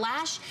roller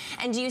lash,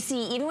 and do you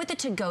see, even with the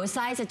to-go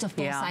size, it's a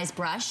full-size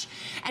brush,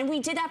 and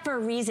we did that for a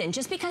reason.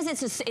 Just because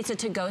it's a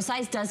to-go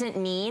size doesn't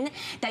mean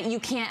that you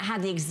can't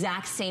have the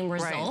exact same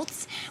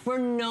results. We're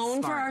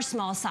known for our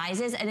small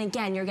sizes, and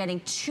again, you're getting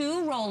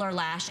 2 roller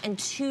lash and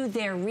 2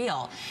 They're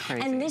Real.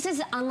 And this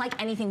is unlike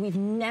anything we've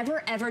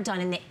never ever done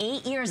in the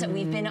 8 years that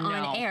we've been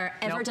on air,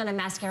 ever done a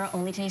mascara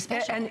only today's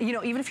special. And you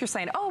know, even if you're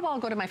saying, oh, well, I'll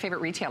go to my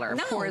favorite retailer.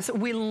 Of course,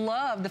 we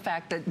love the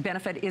fact that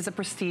Benefit is a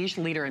prestige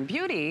leader in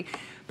beauty,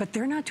 but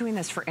they're not doing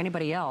this for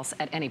anybody else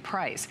at any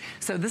price.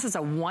 So this is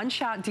a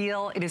one-shot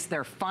deal. It is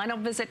their final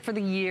visit for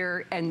the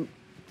year, and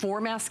 4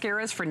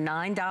 mascaras for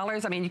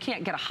 $9. I mean, you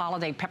can't get a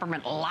holiday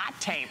peppermint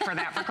latte for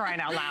that, for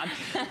crying out loud.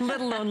 Let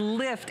alone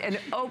lift and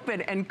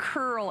open and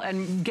curl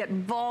and get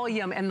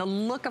volume and the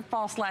look of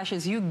false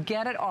lashes. You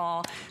get it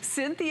all.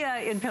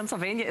 Cynthia in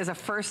Pennsylvania is a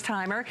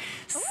first-timer.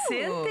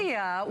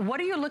 Cynthia, what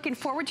are you looking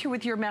forward to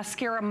with your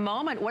mascara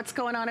moment? What's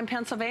going on in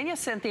Pennsylvania,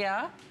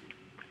 Cynthia?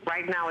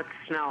 Right now it's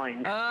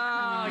snowing.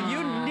 Oh,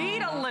 you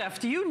need a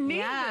lift. You need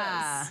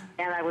this.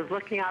 And I was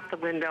looking out the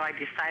window. I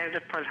decided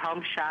to put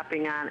home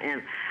shopping on,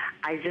 and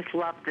I just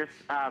love this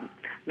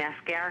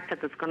mascara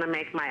because it's going to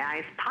make my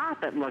eyes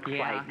pop, it looks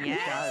like. It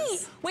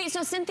does. Wait,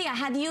 so Cynthia,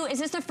 is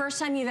this the first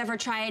time you've ever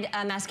tried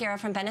a mascara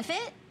from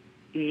Benefit?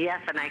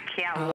 Yes, and I can't